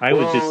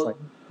 Was just like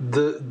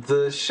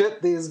the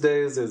shit these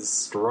days is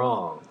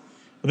strong.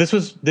 This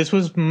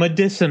was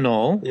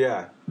medicinal.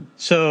 Yeah.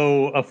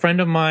 So a friend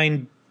of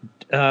mine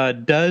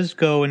does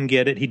go and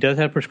get it. He does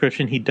have a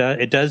prescription.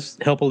 It does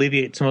help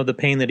alleviate some of the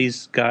pain that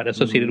he's got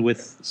associated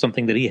with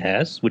something that he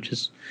has, which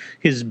is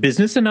his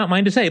business and not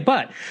mine to say.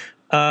 But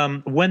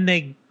when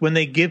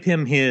they give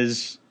him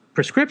his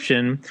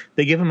prescription,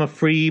 they give him a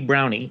free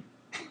brownie,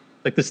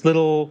 like this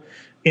little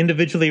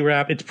individually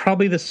wrapped. It's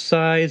probably the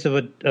size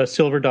of a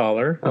silver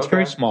dollar. It's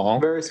very small.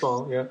 Very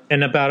small, yeah.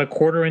 And about a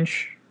quarter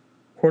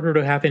to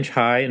a half inch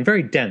high, and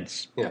very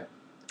dense. Yeah.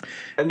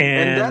 And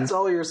that's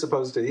all you're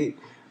supposed to eat.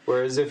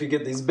 Whereas if you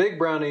get these big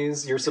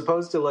brownies, you're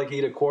supposed to like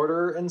eat a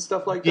quarter and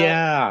stuff like that.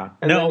 Yeah.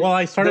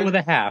 I started with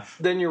a half.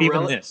 Then your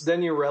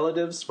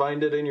relatives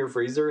find it in your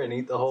freezer and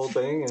eat the whole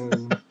thing,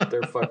 and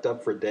they're fucked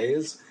up for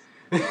days.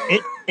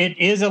 It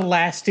is a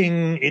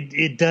lasting.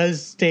 It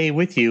does stay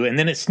with you, and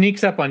then it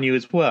sneaks up on you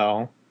as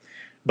well.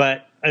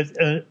 But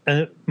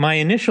my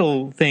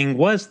initial thing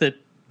was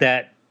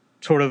that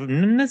sort of,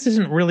 this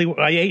isn't really.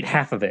 I ate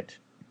half of it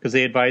because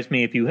they advised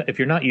me if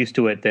you're not used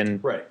to it, then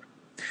right.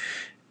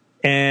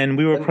 And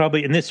we were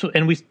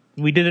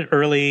we did it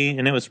early,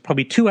 and it was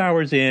probably 2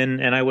 hours in,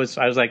 and I was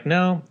like,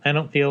 no, I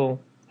don't feel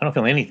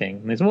anything.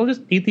 And they said, well,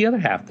 just eat the other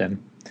half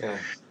then. Yeah.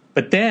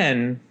 But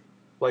then,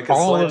 like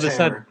all of a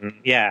sudden,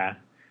 yeah,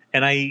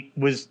 and I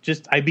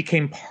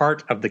became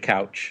part of the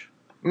couch.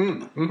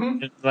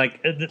 Mm-hmm.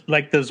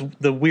 Like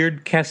the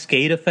weird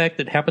cascade effect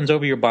that happens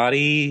over your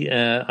body.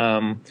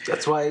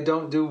 That's why I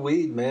don't do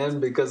weed, man,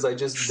 because I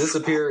just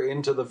disappear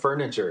into the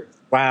furniture.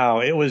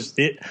 Wow, I will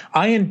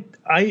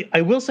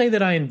say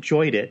that I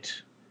enjoyed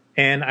it,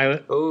 and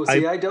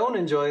I don't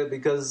enjoy it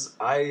because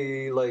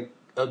I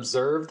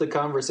observe the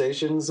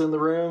conversations in the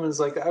room. It's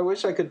like, I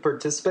wish I could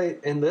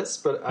participate in this,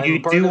 but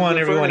I'm part of the furniture. You want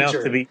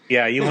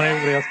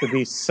everybody else to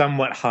be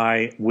somewhat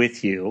high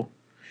with you.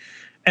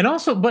 And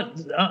also, but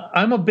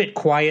I'm a bit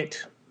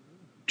quiet,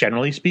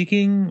 generally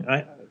speaking.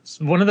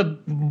 One of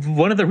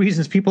the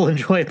reasons people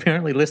enjoy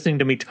apparently listening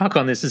to me talk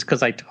on this is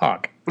because I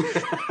talk.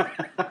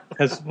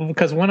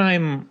 Because when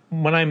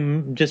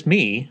I'm just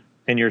me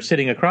and you're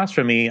sitting across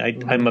from me,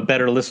 I'm a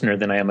better listener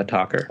than I am a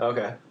talker.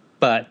 Okay.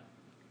 But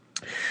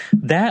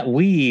that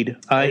weed,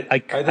 I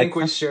think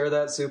we share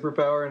that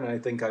superpower, and I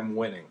think I'm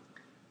winning.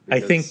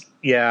 I think,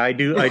 yeah, I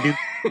do.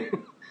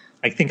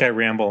 I think I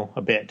ramble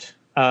a bit.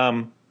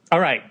 All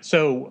right,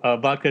 so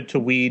vodka to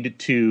weed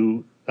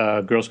to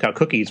Girl Scout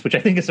cookies, which I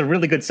think is a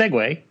really good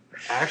segue.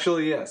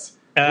 Actually, yes.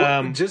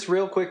 Just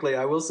real quickly,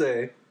 I will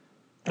say.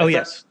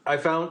 Yes. I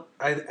found,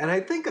 and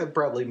I think I've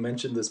probably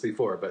mentioned this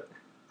before, but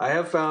I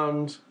have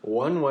found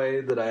one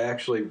way that I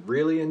actually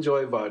really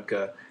enjoy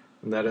vodka,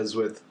 and that is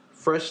with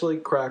freshly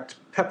cracked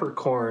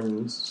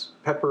peppercorns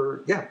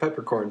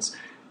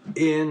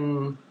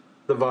in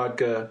the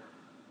vodka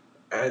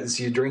as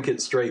you drink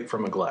it straight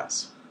from a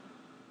glass.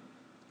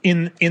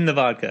 In the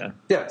vodka.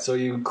 Yeah, so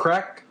you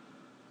crack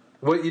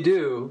what you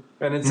do,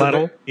 and it's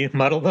you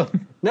muddle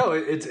them. No,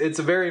 it's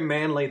a very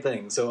manly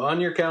thing. So on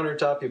your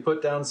countertop, you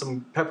put down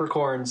some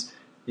peppercorns.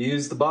 You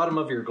use the bottom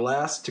of your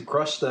glass to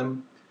crush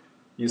them.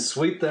 You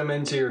sweep them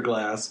into your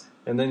glass,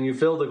 and then you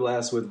fill the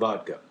glass with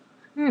vodka.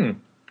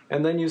 And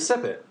then you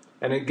sip it,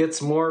 and it gets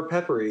more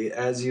peppery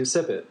as you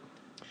sip it.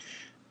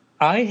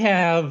 I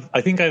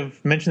think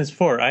I've mentioned this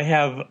before, I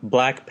have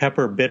black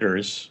pepper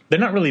bitters. They're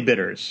not really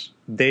bitters.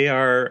 They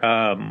are...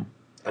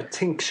 a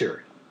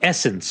tincture.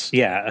 Essence,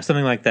 yeah,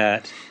 something like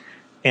that.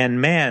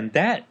 And man,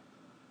 that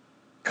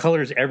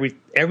colors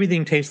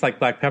everything tastes like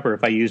black pepper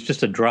if I use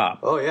just a drop.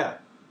 Oh, yeah.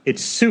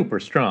 It's super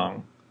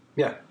strong.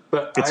 Yeah,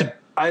 but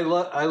I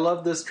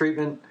love this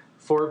treatment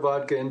for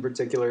vodka in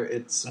particular.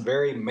 It's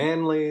very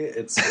manly.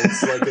 It's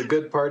like a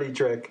good party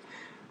trick,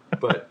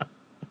 but...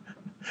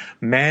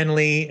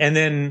 Manly, and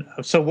then,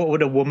 so what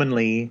would a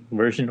womanly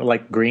version,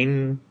 like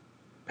green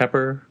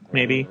pepper,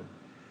 maybe?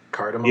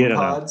 Cardamom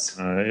pods?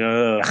 I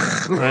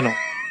don't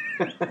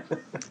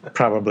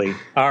Probably.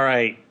 All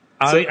right.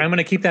 I'm going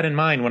to keep that in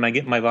mind when I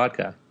get my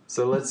vodka.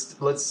 So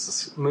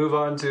let's move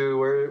on to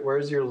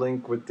where's your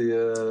link with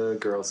the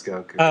Girl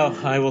Scout cookie? Oh,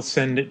 I will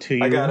send it to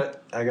you. I got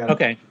it.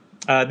 Okay.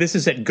 This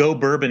is at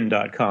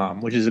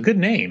gobourbon.com, which is a good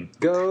name.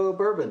 Go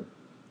Bourbon.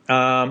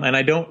 And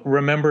I don't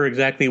remember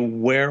exactly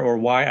where or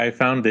why I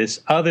found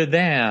this, other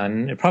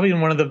than probably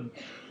in one of the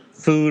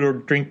food or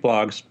drink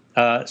blogs.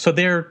 So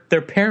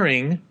they're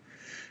pairing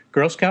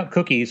Girl Scout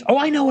cookies. Oh,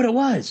 I know what it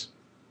was.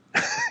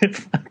 It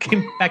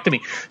came back to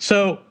me.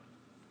 So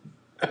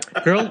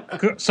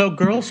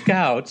Girl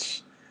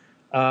Scouts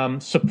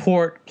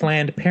support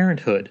Planned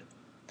Parenthood.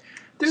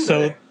 Do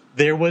they?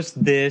 There was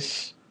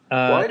this.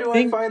 Why do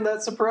I find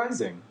that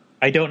surprising?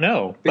 I don't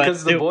know.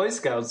 Because the Boy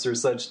Scouts are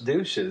such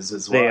douches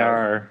as well. They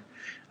are.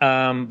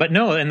 But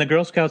no, and the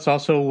Girl Scouts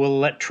also will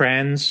let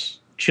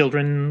trans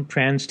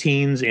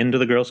teens into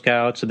the Girl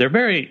Scouts. So they're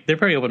very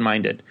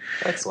open-minded.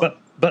 Excellent.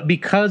 But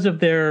because of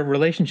their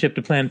relationship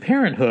to Planned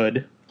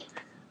Parenthood,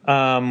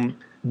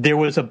 there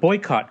was a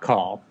boycott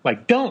call.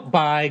 Like,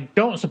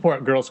 don't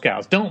support Girl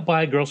Scouts. Don't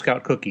buy Girl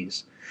Scout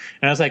cookies.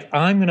 And I was like,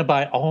 I'm going to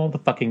buy all the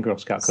fucking Girl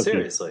Scout cookies.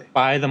 Seriously.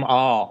 Buy them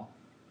all.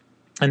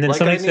 And then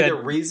somebody said, I need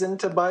a reason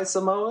to buy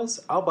Samoas?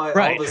 I'll buy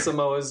all the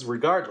Samoas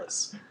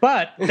regardless.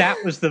 But that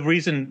was the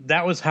reason.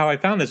 That was how I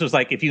found this. It was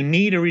like, if you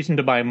need a reason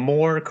to buy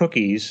more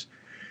cookies,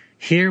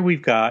 here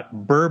we've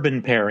got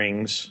bourbon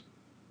pairings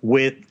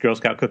with Girl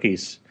Scout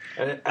cookies.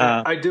 And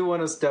I do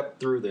want to step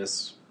through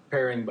this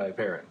pairing by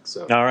pairing.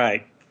 So all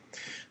right.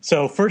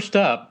 So first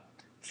up,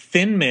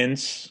 Thin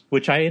Mints,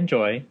 which I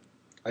enjoy.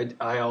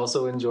 I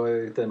also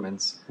enjoy Thin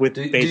Mints. With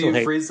do basil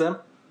you freeze them?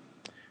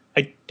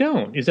 I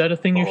don't. Is that a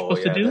thing you're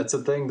supposed to do? That's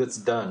a thing that's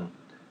done.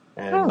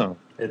 And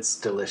it's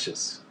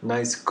delicious.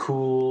 Nice,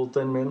 cool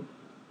Thin Mint.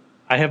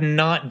 I have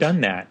not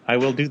done that. I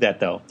will do that,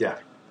 though.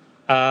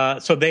 Yeah.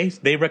 So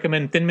they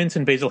recommend Thin Mints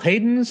and Basil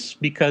Hayden's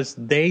because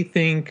they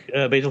think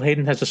Basil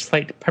Hayden has a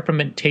slight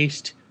peppermint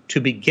taste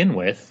to begin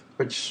with.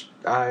 Which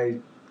I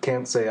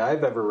can't say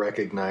I've ever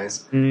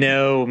recognized.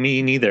 No,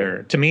 me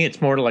neither. To me,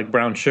 it's more like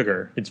brown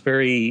sugar. It's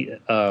very...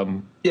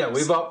 yeah,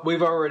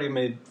 we've already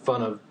made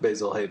fun of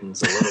Basil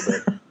Hayden's a little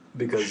bit.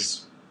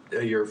 Because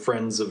your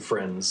friends of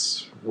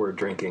friends were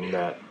drinking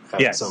that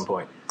at some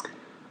point.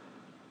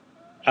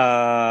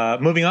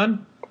 Moving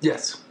on?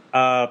 Yes.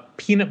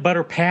 Peanut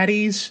butter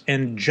patties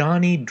and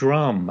Johnny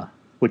Drum,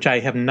 which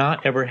I have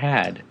not ever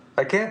had.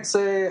 I can't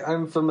say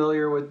I'm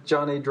familiar with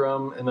Johnny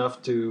Drum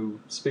enough to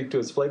speak to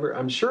its flavor.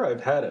 I'm sure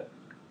I've had it.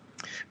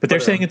 But they're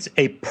saying it's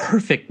a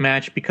perfect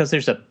match because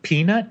there's a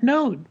peanut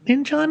note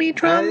in Johnny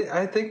Drum?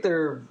 I think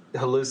they're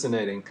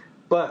hallucinating.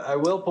 But I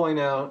will point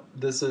out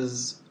this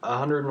is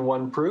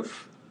 101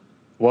 proof.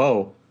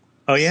 Whoa.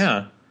 Oh,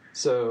 yeah.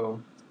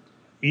 So...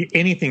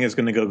 anything is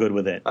going to go good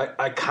with it.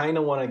 I kind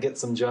of want to get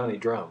some Johnny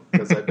Drum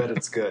because I bet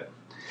it's good.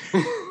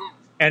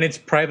 And it's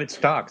private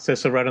stock,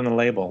 so right on the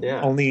label.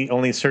 Yeah.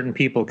 Only certain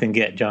people can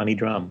get Johnny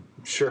Drum.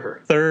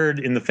 Sure. Third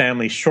in the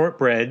family,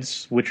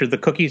 shortbreads, which are the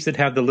cookies that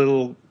have the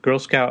little Girl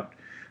Scout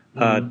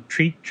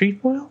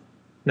trefoil?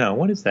 No,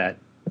 what is that?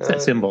 What's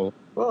that symbol?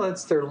 Well,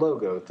 it's their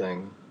logo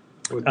thing.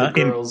 With the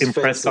girls'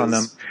 impressed faces on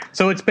them.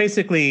 So it's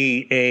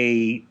basically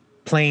a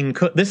plain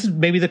this is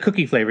maybe the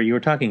cookie flavor you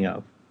were talking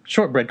of.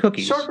 Shortbread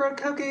cookies. Shortbread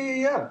cookie,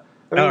 yeah.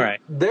 I mean, all right.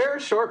 Their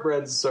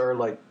shortbreads are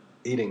like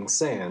eating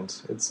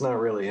sand. It's not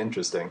really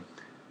interesting.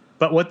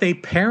 But what they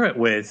pair it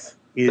with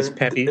is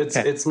peppy.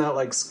 It's not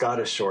like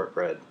Scottish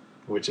shortbread,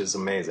 which is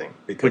amazing.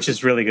 Which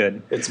is really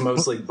good. It's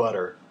mostly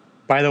butter.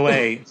 By the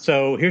way,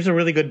 so here's a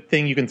really good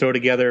thing you can throw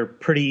together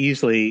pretty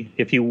easily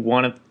if you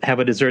want to have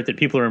a dessert that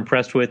people are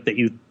impressed with that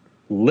you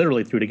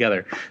literally threw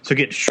together. So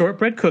get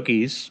shortbread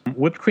cookies,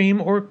 whipped cream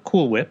or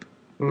Cool Whip,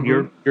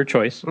 your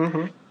choice,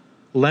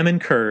 lemon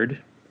curd,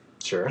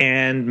 sure,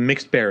 and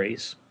mixed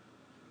berries.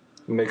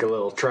 Make a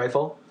little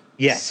trifle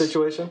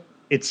situation.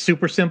 It's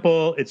super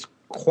simple. It's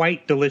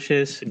quite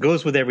delicious. It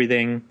goes with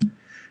everything.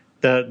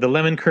 The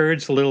lemon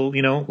curds, a little,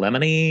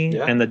 lemony,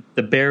 and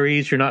the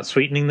berries, you're not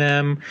sweetening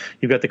them.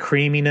 You've got the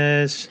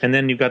creaminess, and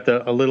then you've got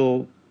a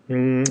little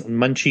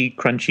munchy,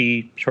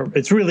 crunchy.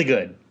 It's really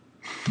good.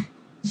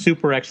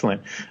 Super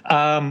excellent.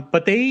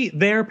 But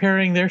they're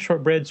pairing their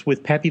shortbreads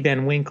with Pappy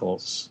Van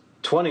Winkle's.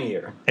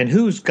 20-year. And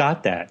who's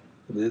got that?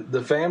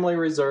 The Family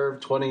Reserve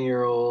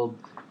 20-year-old.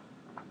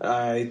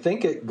 I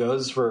think it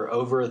goes for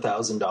over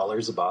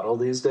 $1,000 a bottle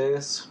these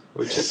days,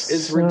 which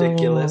is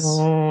ridiculous.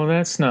 Oh,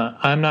 that's not.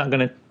 I'm not going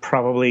to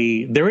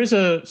probably. There's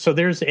a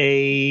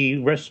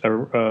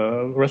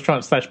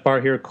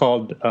restaurant/bar here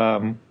called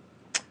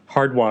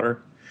Hardwater,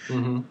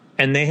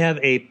 and they have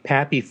a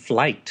Pappy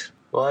Flight.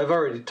 Well, I've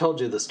already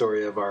told you the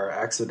story of our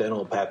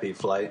accidental Pappy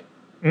Flight,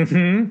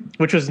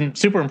 which was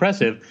super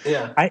impressive.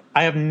 Yeah, I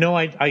have no.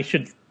 I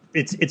should.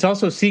 It's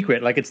also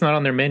secret. Like, it's not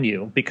on their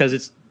menu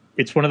because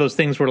it's one of those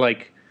things where,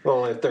 like.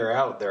 Well, if they're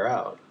out, they're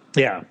out.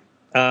 Yeah.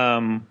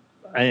 And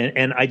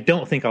I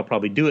don't think I'll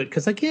probably do it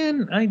because,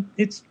 again,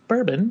 it's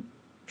bourbon.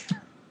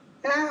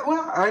 Yeah,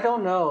 well, I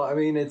don't know. I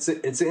mean, it's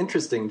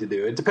interesting to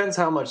do. It depends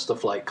how much the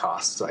flight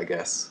costs, I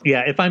guess.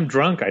 Yeah, if I'm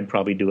drunk, I'd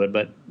probably do it,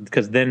 but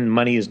because then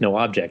money is no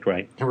object,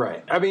 right?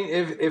 Right. I mean,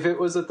 if it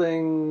was a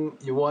thing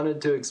you wanted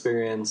to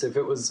experience, if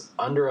it was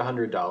under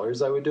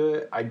 $100, I would do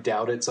it. I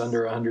doubt it's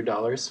under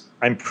 $100.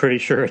 I'm pretty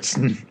sure it's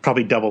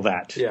probably double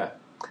that. Yeah.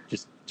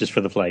 Just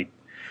for the flight.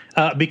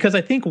 Because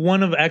I think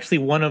one of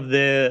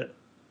the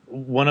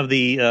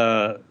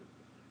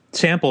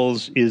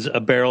samples is a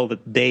barrel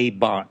that they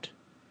bought.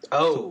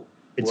 Oh,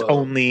 it's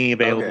only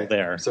available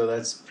there. So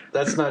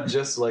that's not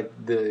just like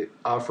the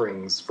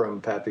offerings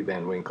from Pappy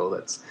Van Winkle.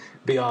 That's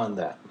beyond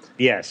that.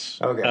 Yes.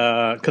 Okay.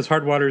 Because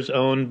Hardwater's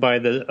owned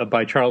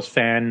by Charles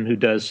Fan, who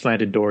does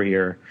Slanted Door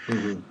here.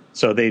 Mm-hmm.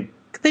 So they've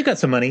got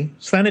some money.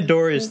 Slanted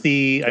Door is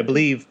the, I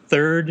believe,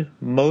 third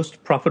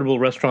most profitable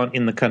restaurant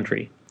in the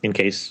country. In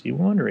case you're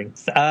wondering.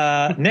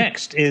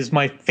 Next is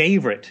my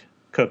favorite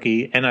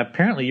cookie, and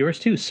apparently yours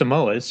too,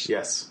 Samoa's.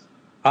 Yes.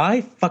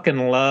 I fucking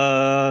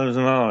love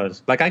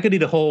Samoa's. Like, I could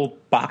eat a whole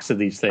box of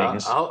these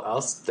things.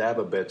 I'll stab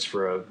a bitch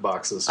for a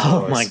box of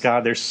Samoa's. Oh, my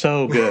God, they're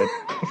so good.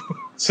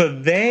 So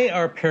they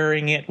are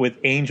pairing it with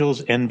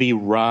Angel's Envy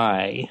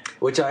Rye.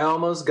 Which I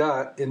almost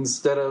got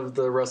instead of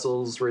the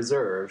Russell's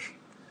Reserve.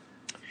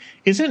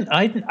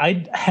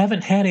 I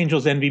haven't had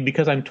Angel's Envy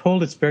because I'm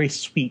told it's very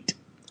sweet.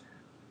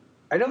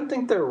 I don't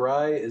think their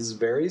rye is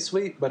very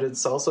sweet, but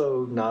it's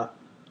also not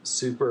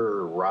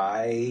super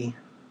rye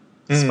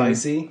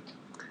spicy.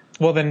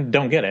 Well, then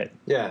don't get it.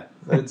 Yeah.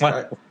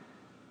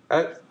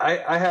 I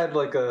had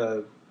like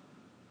I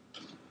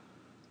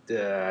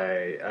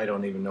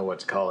don't even know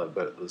what to call it,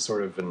 but it was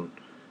sort of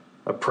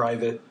a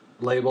private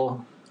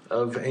label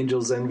of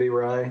Angel's Envy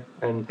rye,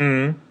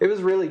 and it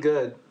was really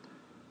good.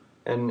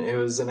 And it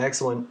was an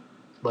excellent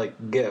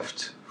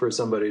gift for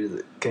somebody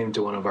that came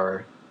to one of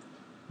our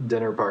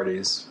dinner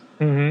parties.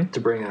 To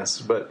bring us,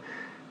 but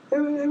it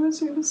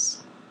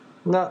was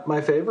not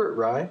my favorite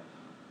rye.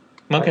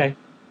 Okay,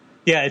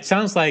 yeah, it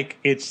sounds like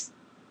it's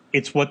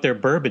what their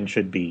bourbon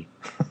should be.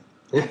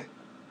 Yeah,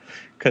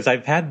 because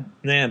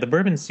the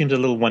bourbon seems a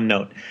little one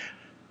note.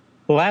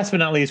 Last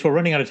but not least, we're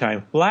running out of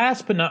time.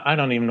 I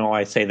don't even know why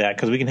I say that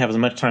because we can have as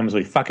much time as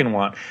we fucking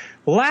want.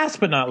 Last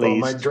but not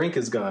least, my drink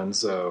is gone,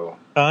 so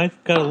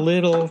I've got a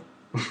little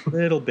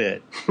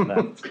bit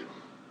left.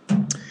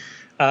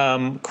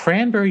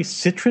 Cranberry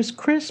citrus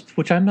crisp,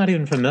 which I'm not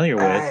even familiar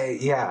with.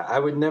 I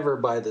would never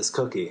buy this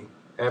cookie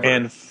ever.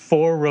 And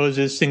Four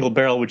Roses Single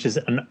Barrel, which is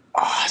an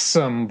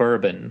awesome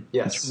bourbon.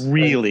 Yes, it's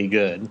really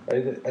good.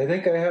 I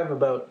think I have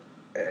about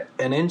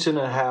an inch and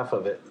a half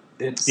of it.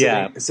 It's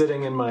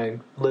sitting in my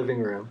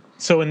living room.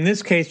 So in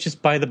this case,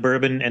 just buy the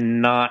bourbon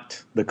and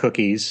not the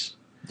cookies.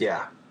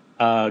 Yeah.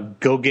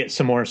 Go get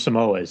some more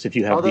Samoas if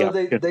you have the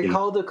opportunity. Although they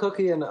call the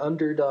cookie an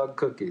underdog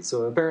cookie,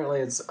 so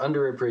apparently it's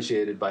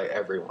underappreciated by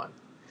everyone.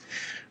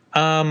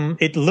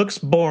 It looks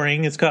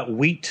boring. It's got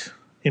wheat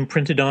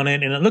imprinted on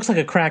it, and it looks like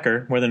a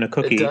cracker more than a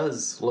cookie. It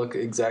does look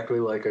exactly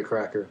like a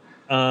cracker.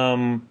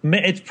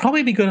 It'd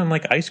probably be good on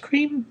ice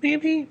cream,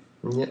 maybe.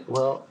 Yeah,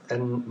 well,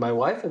 and my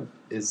wife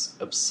is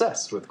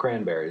obsessed with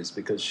cranberries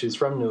because she's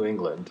from New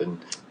England, and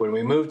when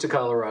we moved to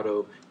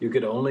Colorado, you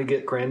could only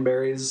get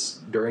cranberries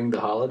during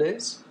the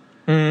holidays.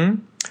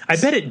 Mm-hmm. I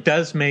bet it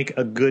does make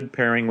a good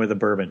pairing with a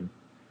bourbon.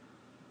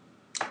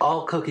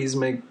 All cookies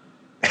make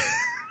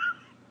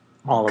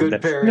all good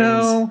of them. pairings.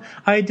 No,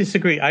 I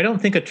disagree. I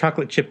don't think a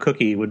chocolate chip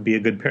cookie would be a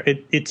good pair.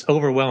 It's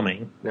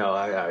overwhelming. No,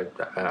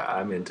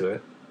 I'm into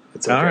it.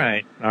 It's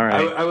okay. All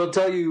right. I will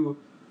tell you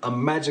a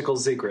magical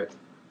secret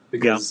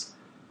because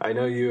I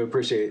know you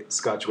appreciate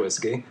Scotch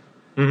whiskey.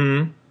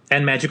 Mm-hmm.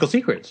 And magical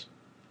secrets.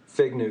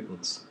 Fig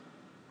Newtons.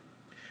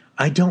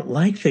 I don't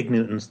like Fig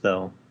Newtons,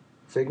 though.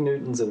 Fig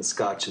Newtons and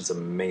Scotch is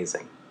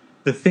amazing.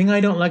 The thing I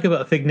don't like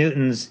about Fig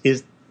Newtons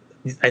is,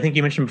 I think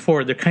you mentioned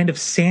before, they're kind of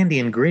sandy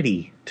and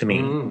gritty to me.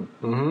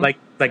 Mm-hmm. Like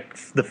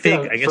the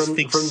fig, I guess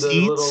fig from seeds.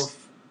 The little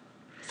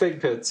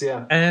fig pits,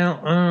 yeah.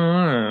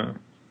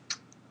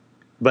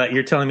 But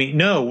you're telling me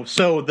no.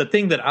 So the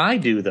thing that I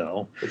do,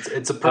 though,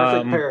 it's a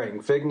perfect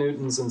pairing: Fig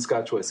Newtons and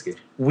Scotch whiskey.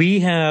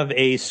 We have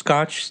a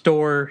Scotch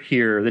store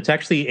here that's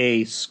actually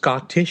a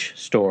Scottish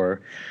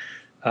store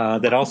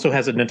that also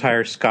has an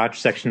entire Scotch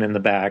section in the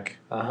back.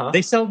 Uh-huh.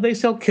 They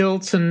sell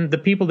kilts, and the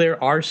people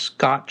there are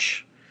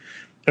Scotch.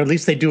 Or at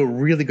least they do a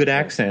really good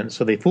accent,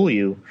 so they fool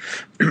you.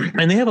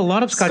 And they have a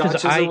lot of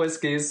Scotches. Scotches are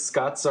whiskeys.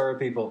 Scots are a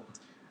people.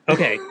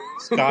 Okay,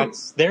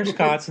 Scots. They're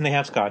Scots, and they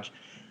have Scotch.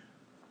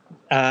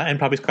 And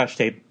probably Scotch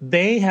tape.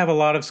 They have a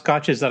lot of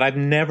Scotches that I've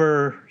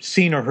never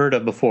seen or heard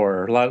of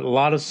before. A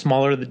lot of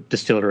smaller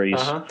distilleries.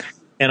 Uh-huh.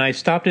 And I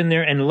stopped in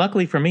there, and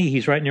luckily for me,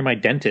 he's right near my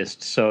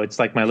dentist. So it's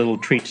like my little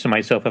treat to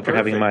myself after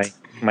having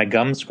my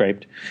gums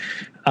scraped.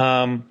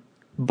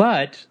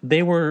 But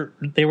they were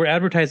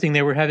advertising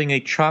they were having a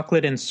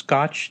chocolate and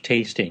Scotch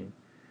tasting,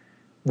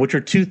 which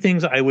are two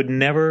things I would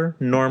never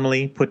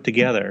normally put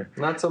together.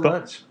 Not so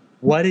much.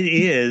 What it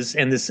is,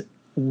 and this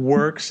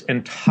works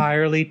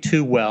entirely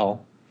too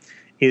well,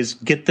 is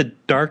get the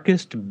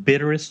darkest,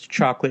 bitterest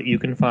chocolate you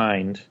can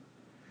find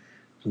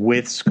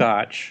with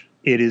Scotch.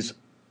 It is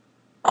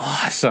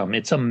awesome.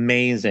 It's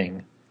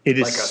amazing. It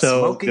is like a so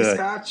smoky good.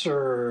 Scotch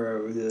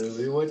or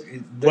what?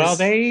 Well,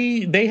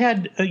 they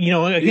had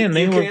again you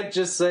they can't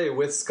just say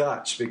with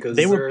Scotch because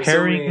they were there are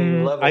pairing. so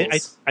many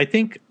levels. I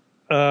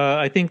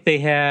think they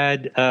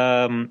had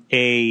and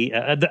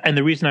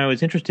the reason I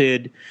was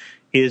interested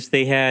is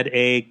they had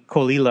a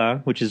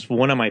Kolila, which is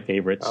one of my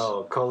favorites.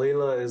 Oh,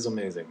 Kolila is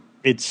amazing.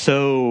 It's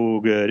so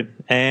good,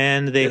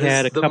 and they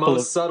had a couple of the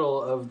most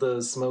subtle of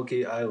the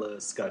smoky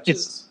Isla Scotches.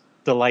 It's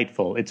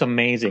delightful. It's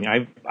amazing.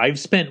 I've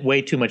spent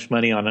way too much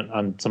money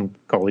on some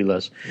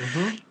Kolilas.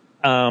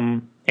 Mm-hmm.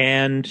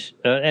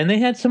 And they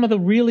had some of the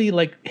really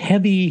like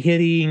heavy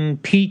hitting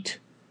peat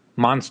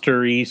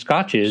monstery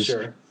Scotches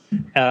Sure.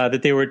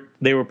 That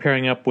they were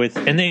pairing up with,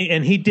 and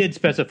he did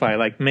specify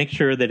like make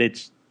sure that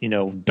it's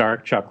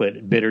dark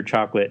chocolate, bitter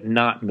chocolate,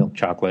 not milk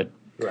chocolate,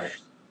 Right.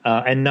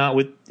 and not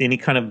with any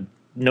kind of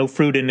no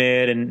fruit in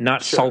it, and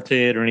not Sure.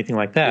 salted or anything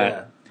like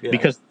that. Yeah.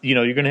 Because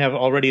you're going to have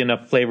already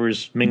enough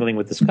flavors mingling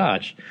with the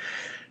Scotch,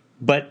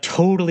 but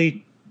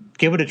totally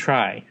give it a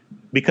try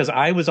because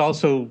I was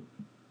also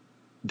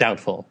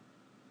doubtful.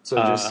 So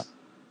just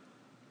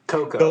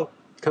cocoa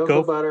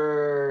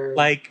butter,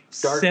 like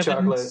dark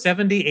chocolate,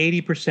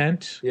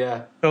 70-80%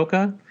 yeah,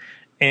 cocoa,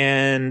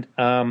 and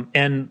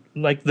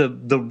like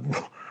the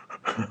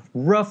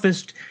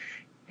roughest,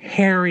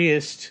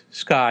 hairiest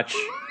Scotch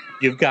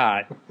you've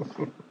got,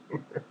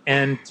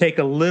 and take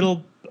a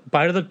little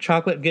bite of the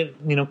chocolate, get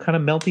kind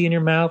of melty in your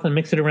mouth, and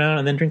mix it around,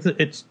 and then drink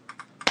it.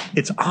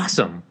 It's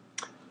awesome.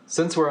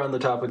 Since we're on the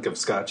topic of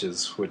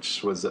scotches,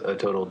 which was a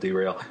total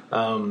derail,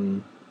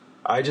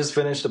 I just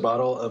finished a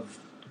bottle of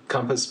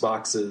Compass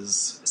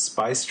Box's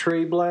Spice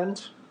Tree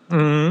blend.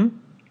 Mm-hmm.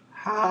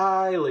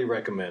 Highly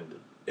recommended.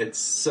 It's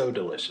so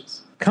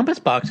delicious. Compass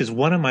Box is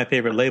one of my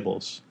favorite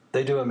labels.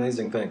 They do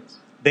amazing things.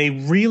 They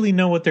really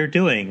know what they're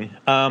doing.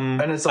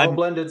 And it's all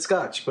blended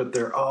scotch, but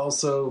they're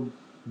also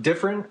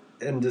different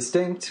and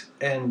distinct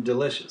and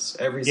delicious.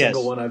 Every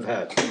single one I've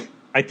had.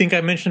 I think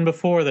I mentioned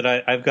before that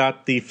I've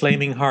got the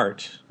Flaming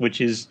Heart, which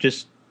is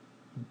just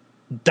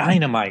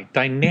dynamite,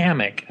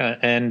 dynamic,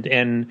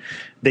 and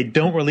they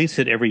don't release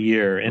it every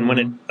year. And when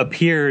it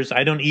appears,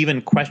 I don't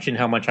even question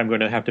how much I'm going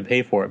to have to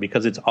pay for it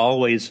because it's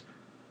always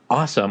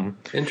awesome.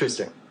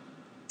 Interesting.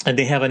 And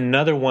they have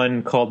another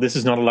one called This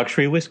Is Not a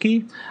Luxury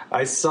Whiskey.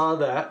 I saw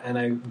that, and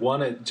I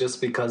won it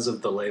just because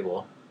of the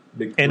label.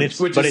 And it's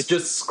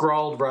just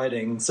scrawled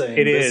writing saying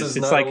this is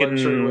not a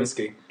luxury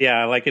whiskey.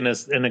 Yeah, like in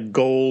a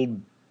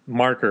gold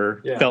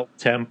marker, felt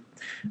temp.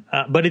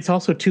 But it's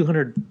also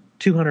 200,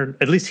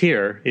 at least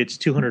here, it's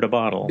 $200 a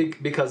bottle.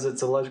 Because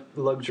it's a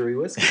luxury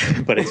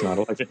whiskey. But it's not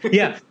a luxury.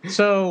 Yeah,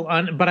 so,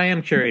 but I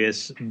am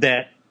curious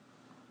that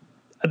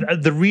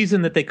the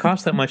reason that they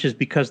cost that much is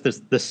because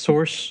the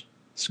source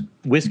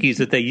whiskeys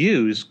that they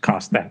use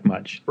cost that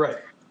much. Right.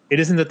 It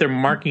isn't that they're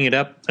marking it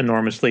up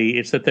enormously.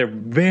 It's that they're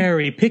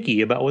very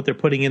picky about what they're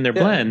putting in their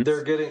blends.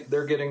 They're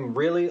getting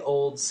really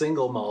old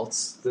single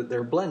malts that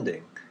they're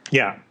blending.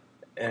 Yeah.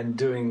 And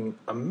doing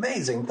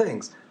amazing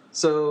things.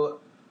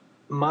 So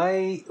the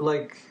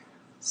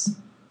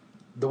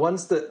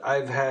ones that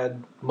I've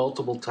had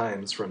multiple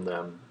times from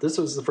them, this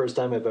was the first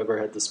time I've ever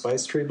had the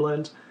Spice Tree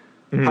blend.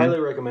 Mm-hmm. Highly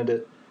recommend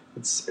it.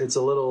 It's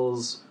a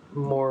little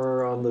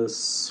more on the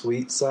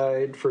sweet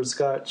side for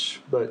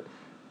Scotch, but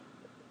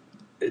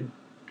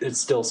it's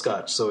still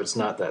Scotch, so it's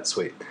not that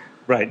sweet.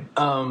 Right.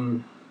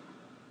 And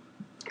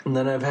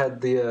then I've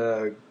had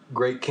the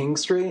Great King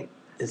Street.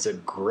 It's a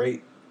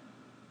great,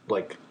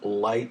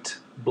 light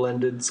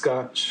blended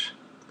Scotch.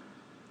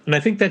 And I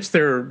think that's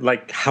their,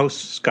 house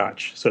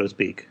Scotch, so to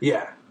speak.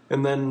 Yeah.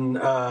 And then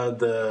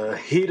the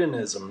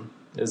Hedonism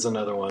is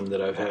another one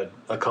that I've had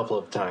a couple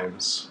of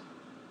times.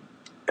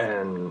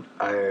 And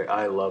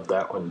I love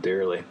that one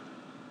dearly.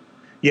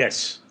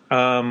 Yes.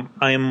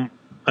 I'm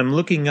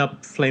looking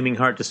up Flaming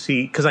Heart to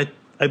see, because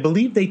I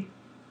believe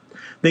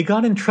they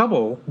got in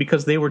trouble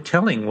because they were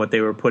telling what they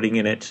were putting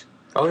in it.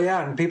 Oh,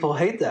 yeah, and people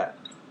hate that.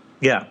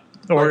 Yeah.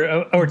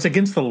 or it's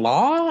against the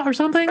law or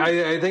something.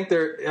 I think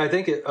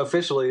it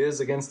officially is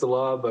against the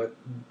law, but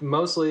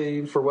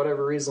mostly for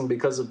whatever reason,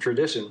 because of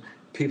tradition,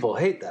 people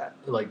hate that.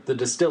 Like the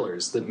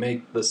distillers that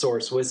make the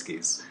source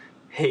whiskeys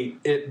hate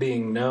it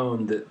being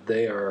known that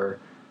they are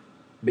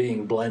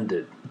being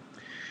blended.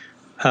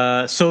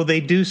 So they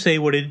do say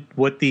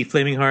what the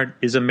Flaming Heart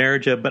is a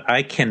marriage of, but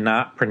I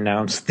cannot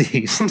pronounce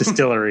these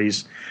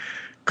distilleries.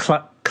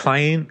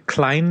 Kleinlich,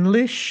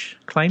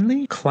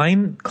 Tiananich.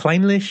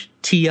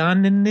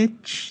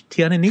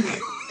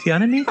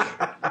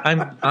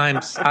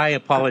 I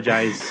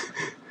apologize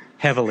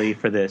heavily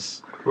for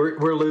this.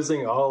 We're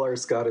losing all our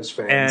Scottish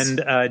fans. And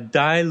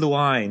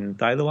Dailuaine,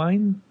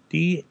 Dailuaine,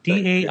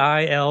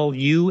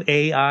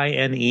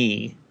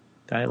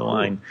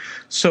 Dailuaine.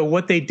 So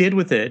what they did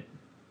with it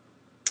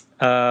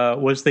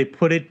was they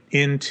put it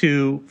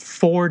into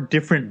 4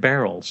 different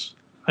barrels.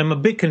 I'm a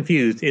bit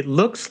confused. It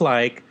looks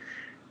like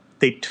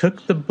they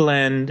took the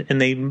blend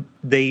and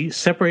they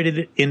separated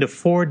it into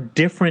 4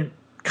 different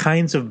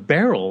kinds of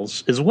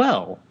barrels as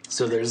well.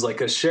 So there's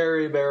like a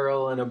sherry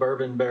barrel and a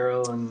bourbon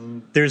barrel,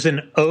 and there's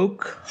an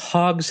oak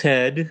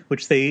hogshead,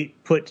 which they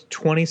put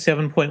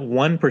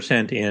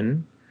 27.1%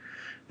 in.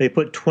 They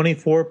put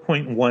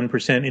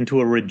 24.1% into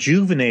a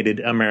rejuvenated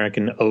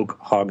American oak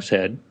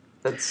hogshead.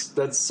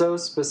 That's so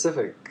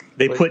specific.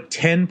 They put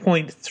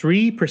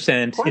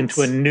 10.3%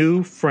 into a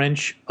new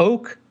French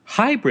oak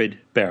hybrid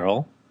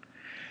barrel.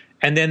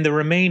 And then the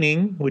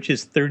remaining, which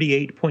is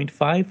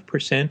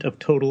 38.5% of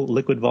total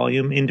liquid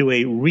volume, into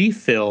a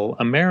refill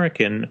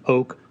American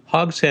oak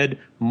hogshead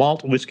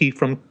malt whiskey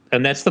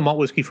and that's the malt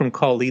whiskey from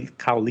Caol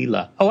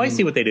Ila. Oh, I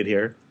see what they did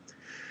here.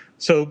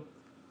 So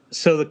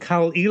the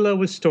Caol Ila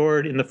was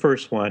stored in the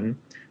first one.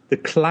 The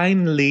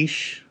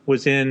Kleinlich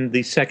was in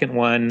the second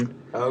one.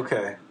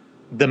 Okay.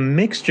 The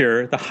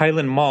mixture, the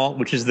Highland malt,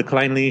 which is the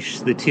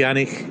Kleinlich, the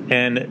Tianich,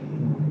 and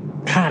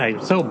God,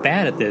 I'm so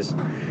bad at this.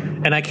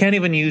 And I can't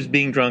even use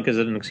being drunk as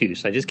an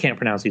excuse. I just can't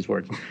pronounce these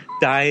words.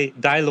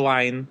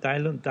 Dailuaine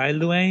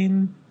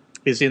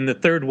is in the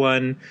third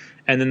one,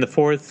 and then the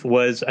fourth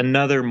was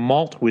another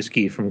malt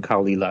whiskey from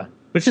Caol Ila,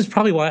 which is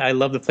probably why I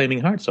love the Flaming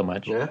Heart so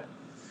much. Yeah,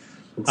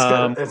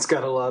 it's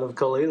got a lot of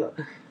Caol Ila.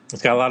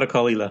 It's got a lot of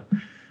Caol Ila.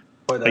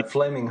 Boy, that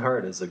Flaming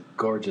Heart is a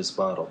gorgeous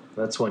bottle.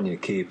 That's one you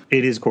keep.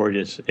 It is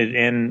gorgeous,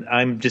 and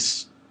I'm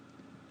just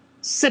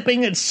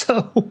sipping it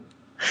so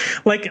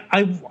like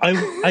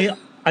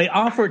I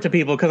offer it to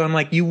people because I'm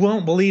like, you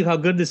won't believe how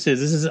good this is.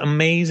 This is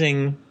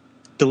amazing,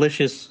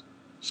 delicious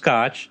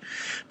scotch.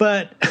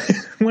 But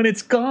when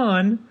it's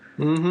gone,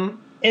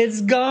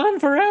 it's gone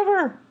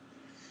forever.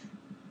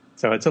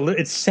 So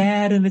it's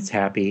sad and it's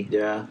happy.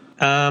 Yeah.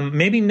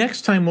 Maybe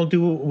next time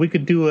we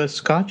could do a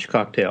scotch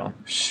cocktail.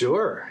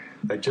 Sure.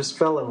 I just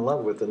fell in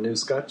love with a new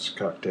scotch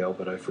cocktail,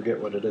 but I forget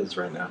what it is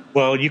right now.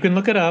 Well, you can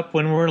look it up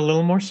when we're a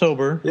little more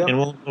sober, yep.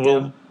 and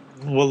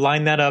we'll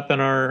line that up in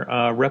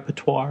our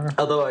repertoire.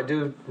 Although I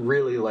do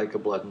really like a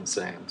Blood and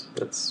Sand.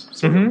 That's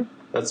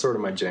sort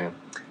of my jam.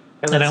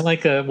 And I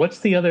like what's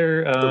the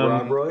other? The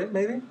Rob Roy,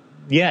 maybe?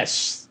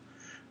 Yes.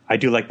 I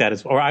do like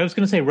that or I was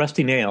going to say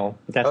Rusty Nail.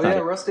 But that's not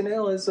it. Rusty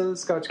Nail is a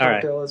scotch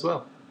cocktail as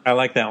well. I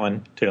like that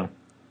one, too.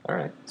 All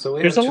right. So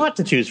there's a lot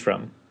to choose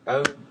from.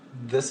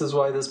 This is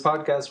why this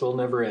podcast will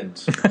never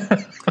end.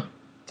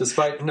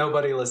 Despite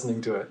nobody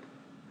listening to it.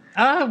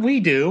 We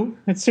do.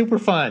 It's super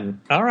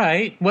fun. All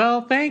right.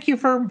 Well, thank you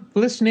for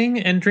listening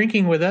and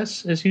drinking with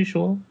us, as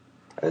usual.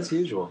 As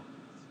usual.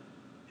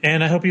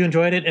 And I hope you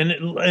enjoyed it.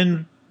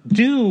 And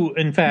do,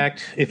 in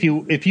fact, if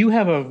you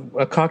have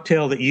a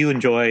cocktail that you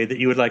enjoy that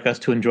you would like us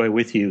to enjoy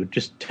with you,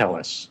 just tell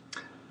us.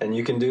 And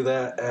you can do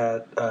that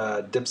at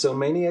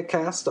Dipsomania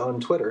Cast on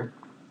Twitter.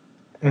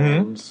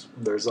 And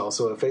there's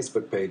also a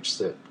Facebook page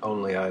that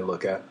only I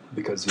look at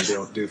because you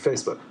don't do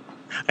Facebook.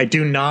 I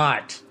do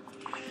not,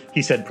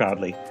 he said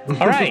proudly.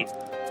 All right.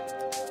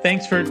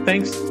 Thanks,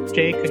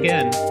 Jake,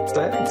 again.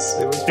 Thanks.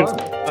 It was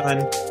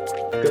fun.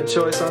 Good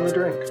choice on the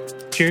drink.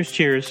 Cheers,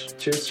 cheers.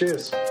 Cheers,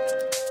 cheers.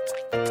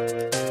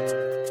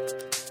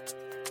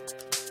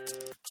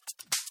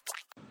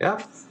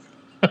 Yeah.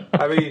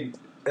 I mean,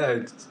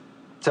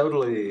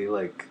 totally,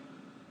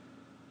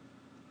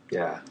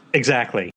 yeah. Exactly.